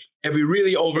 okay, have we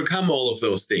really overcome all of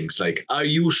those things? Like, are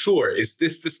you sure? Is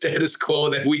this the status quo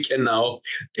that we can now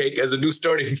take as a new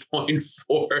starting point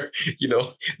for,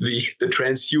 the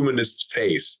transhumanist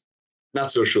phase?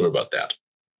 Not so sure about that.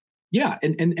 Yeah,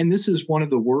 and this is one of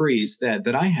the worries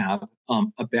that I have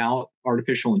about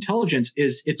artificial intelligence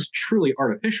is it's truly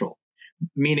artificial,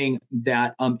 meaning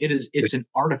that it's an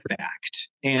artifact,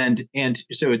 and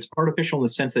so it's artificial in the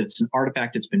sense that it's an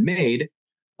artifact that's been made,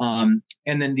 and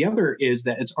then the other is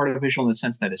that it's artificial in the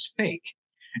sense that it's fake,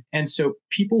 and so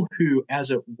people who,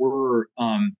 as it were,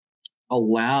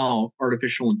 allow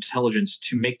artificial intelligence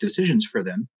to make decisions for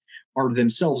them are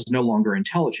themselves no longer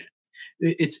intelligent.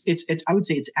 It's I would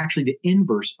say it's actually the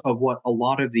inverse of what a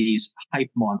lot of these hype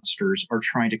monsters are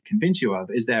trying to convince you of,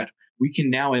 is that we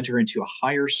can now enter into a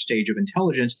higher stage of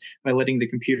intelligence by letting the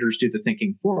computers do the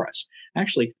thinking for us.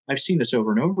 Actually, I've seen this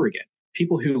over and over again.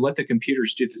 People who let the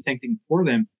computers do the thinking for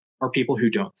them are people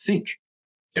who don't think.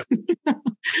 Yep.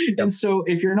 And so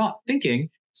if you're not thinking,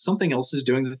 something else is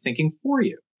doing the thinking for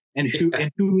you. And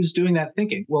who's doing that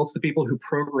thinking? Well, it's the people who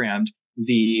programmed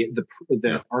the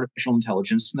artificial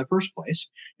intelligence in the first place,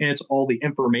 and it's all the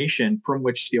information from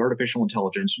which the artificial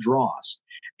intelligence draws.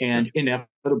 And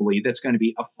inevitably, that's going to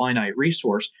be a finite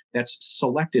resource that's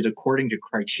selected according to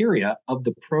criteria of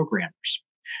the programmers.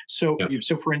 So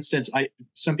for instance,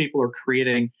 some people are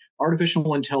creating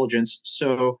artificial intelligence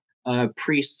so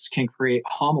priests can create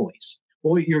homilies.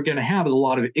 Well, what you're going to have is a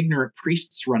lot of ignorant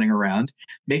priests running around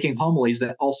making homilies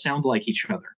that all sound like each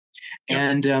other. Yeah.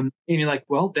 And you're like,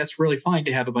 well, that's really fine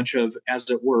to have a bunch of, as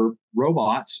it were,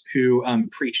 robots who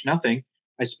preach nothing.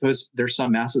 I suppose there's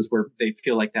some masses where they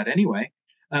feel like that anyway.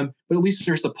 But at least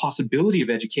there's the possibility of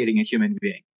educating a human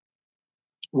being.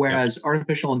 Yeah. Whereas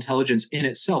artificial intelligence in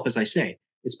itself, as I say,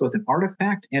 it's both an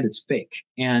artifact and it's fake.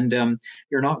 And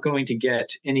you're not going to get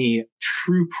any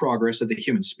true progress of the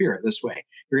human spirit this way.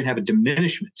 You're going to have a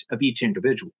diminishment of each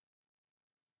individual.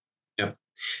 Yeah.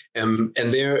 And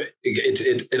there,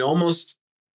 it almost,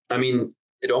 I mean,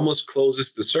 it almost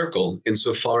closes the circle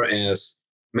insofar as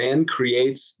man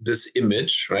creates this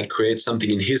image, right? Creates something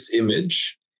in his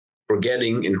image,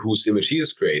 forgetting in whose image he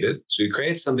is created. So he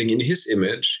creates something in his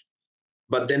image.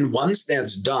 But then once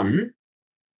that's done,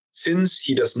 since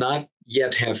he does not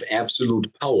yet have absolute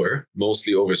power,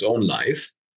 mostly over his own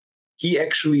life, he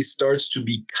actually starts to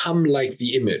become like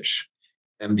the image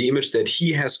that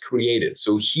he has created.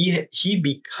 So he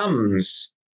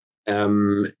becomes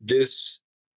this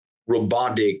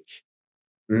robotic,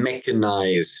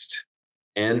 mechanized,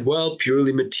 and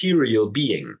purely material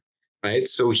being, right?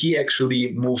 So he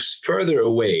actually moves further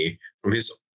away from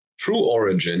his true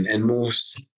origin and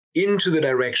moves into the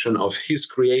direction of his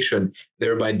creation,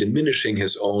 thereby diminishing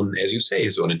his own, as you say,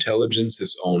 his own intelligence,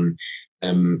 his own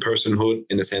personhood,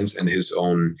 in a sense, and his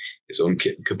own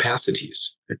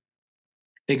capacities.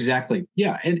 Exactly.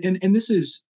 Yeah. And this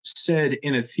is said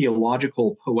in a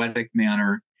theological, poetic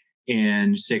manner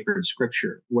in sacred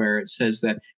scripture, where it says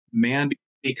that man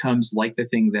becomes like the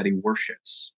thing that he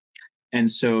worships. And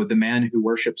so the man who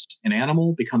worships an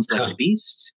animal becomes like the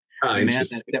beast. The man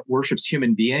that worships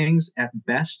human beings, at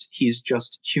best, he's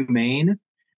just humane.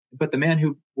 But the man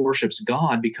who worships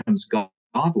God becomes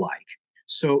godlike.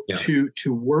 So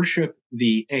to worship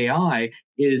the AI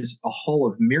is a hall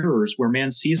of mirrors where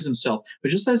man sees himself. But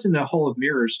just as in the hall of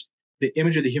mirrors, the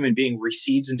image of the human being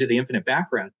recedes into the infinite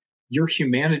background, your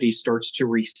humanity starts to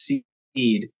recede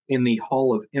in the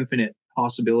hall of infinite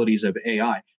possibilities of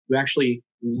AI. You actually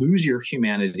lose your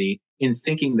humanity in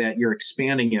thinking that you're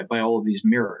expanding it by all of these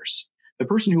mirrors. The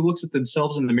person who looks at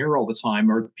themselves in the mirror all the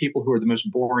time are people who are the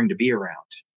most boring to be around.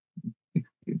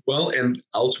 Well, and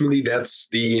ultimately that's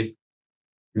the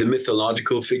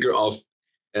mythological figure of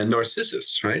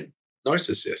Narcissus, right?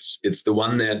 Narcissus. It's the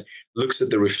one that looks at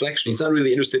the reflection. He's not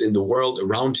really interested in the world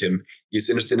around him. He's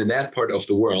interested in that part of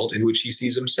the world in which he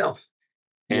sees himself.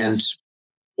 And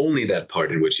only that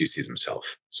part in which he sees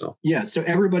himself. So so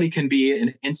everybody can be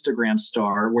an Instagram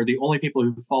star where the only people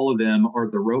who follow them are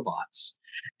the robots.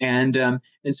 And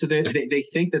so they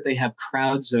think that they have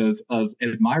crowds of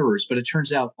admirers, but it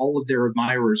turns out all of their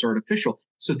admirers are artificial.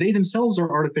 So they themselves are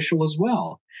artificial as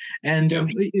well. And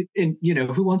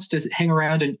who wants to hang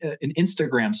around an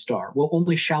Instagram star? Well,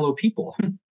 only shallow people.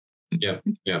 Yeah.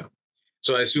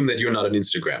 So I assume that you're not on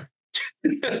Instagram.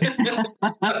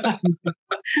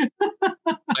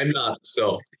 I'm not.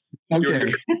 So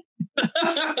okay.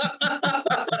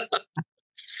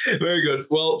 Very good.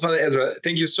 Well, Father Ezra,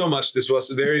 thank you so much. This was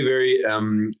very, very,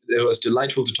 it was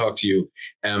delightful to talk to you.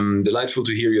 Delightful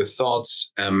to hear your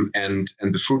thoughts and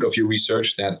the fruit of your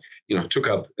research that, took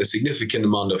up a significant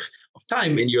amount of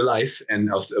time in your life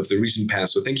and of the recent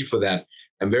past. So thank you for that.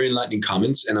 Very enlightening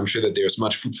comments, and I'm sure that there's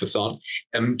much food for thought.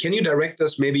 Can you direct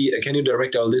us, can you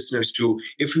direct our listeners to,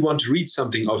 if we want to read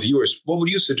something of yours, what would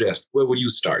you suggest? Where would you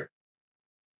start?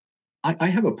 I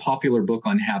have a popular book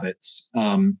on habits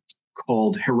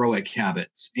called Heroic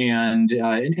Habits, and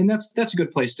that's a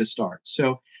good place to start.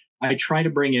 So I try to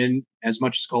bring in as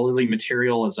much scholarly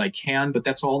material as I can, but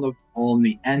that's all in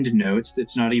the end notes.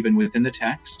 That's not even within the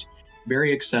text.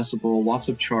 Very accessible, lots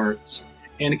of charts,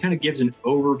 and it kind of gives an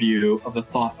overview of the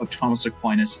thought of Thomas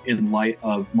Aquinas in light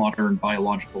of modern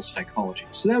biological psychology.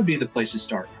 So that would be the place to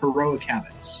start. Heroic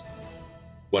Habits.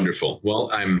 Wonderful.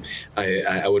 Well,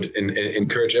 I would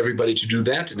encourage everybody to do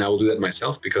that, and I will do that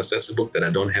myself because that's a book that I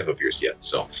don't have of yours yet.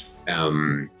 So,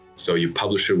 so your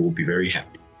publisher will be very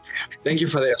happy. Thank you,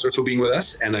 Father Ezra, for being with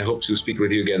us, and I hope to speak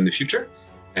with you again in the future.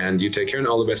 And you take care, and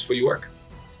all the best for your work.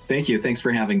 Thank you. Thanks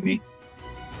for having me.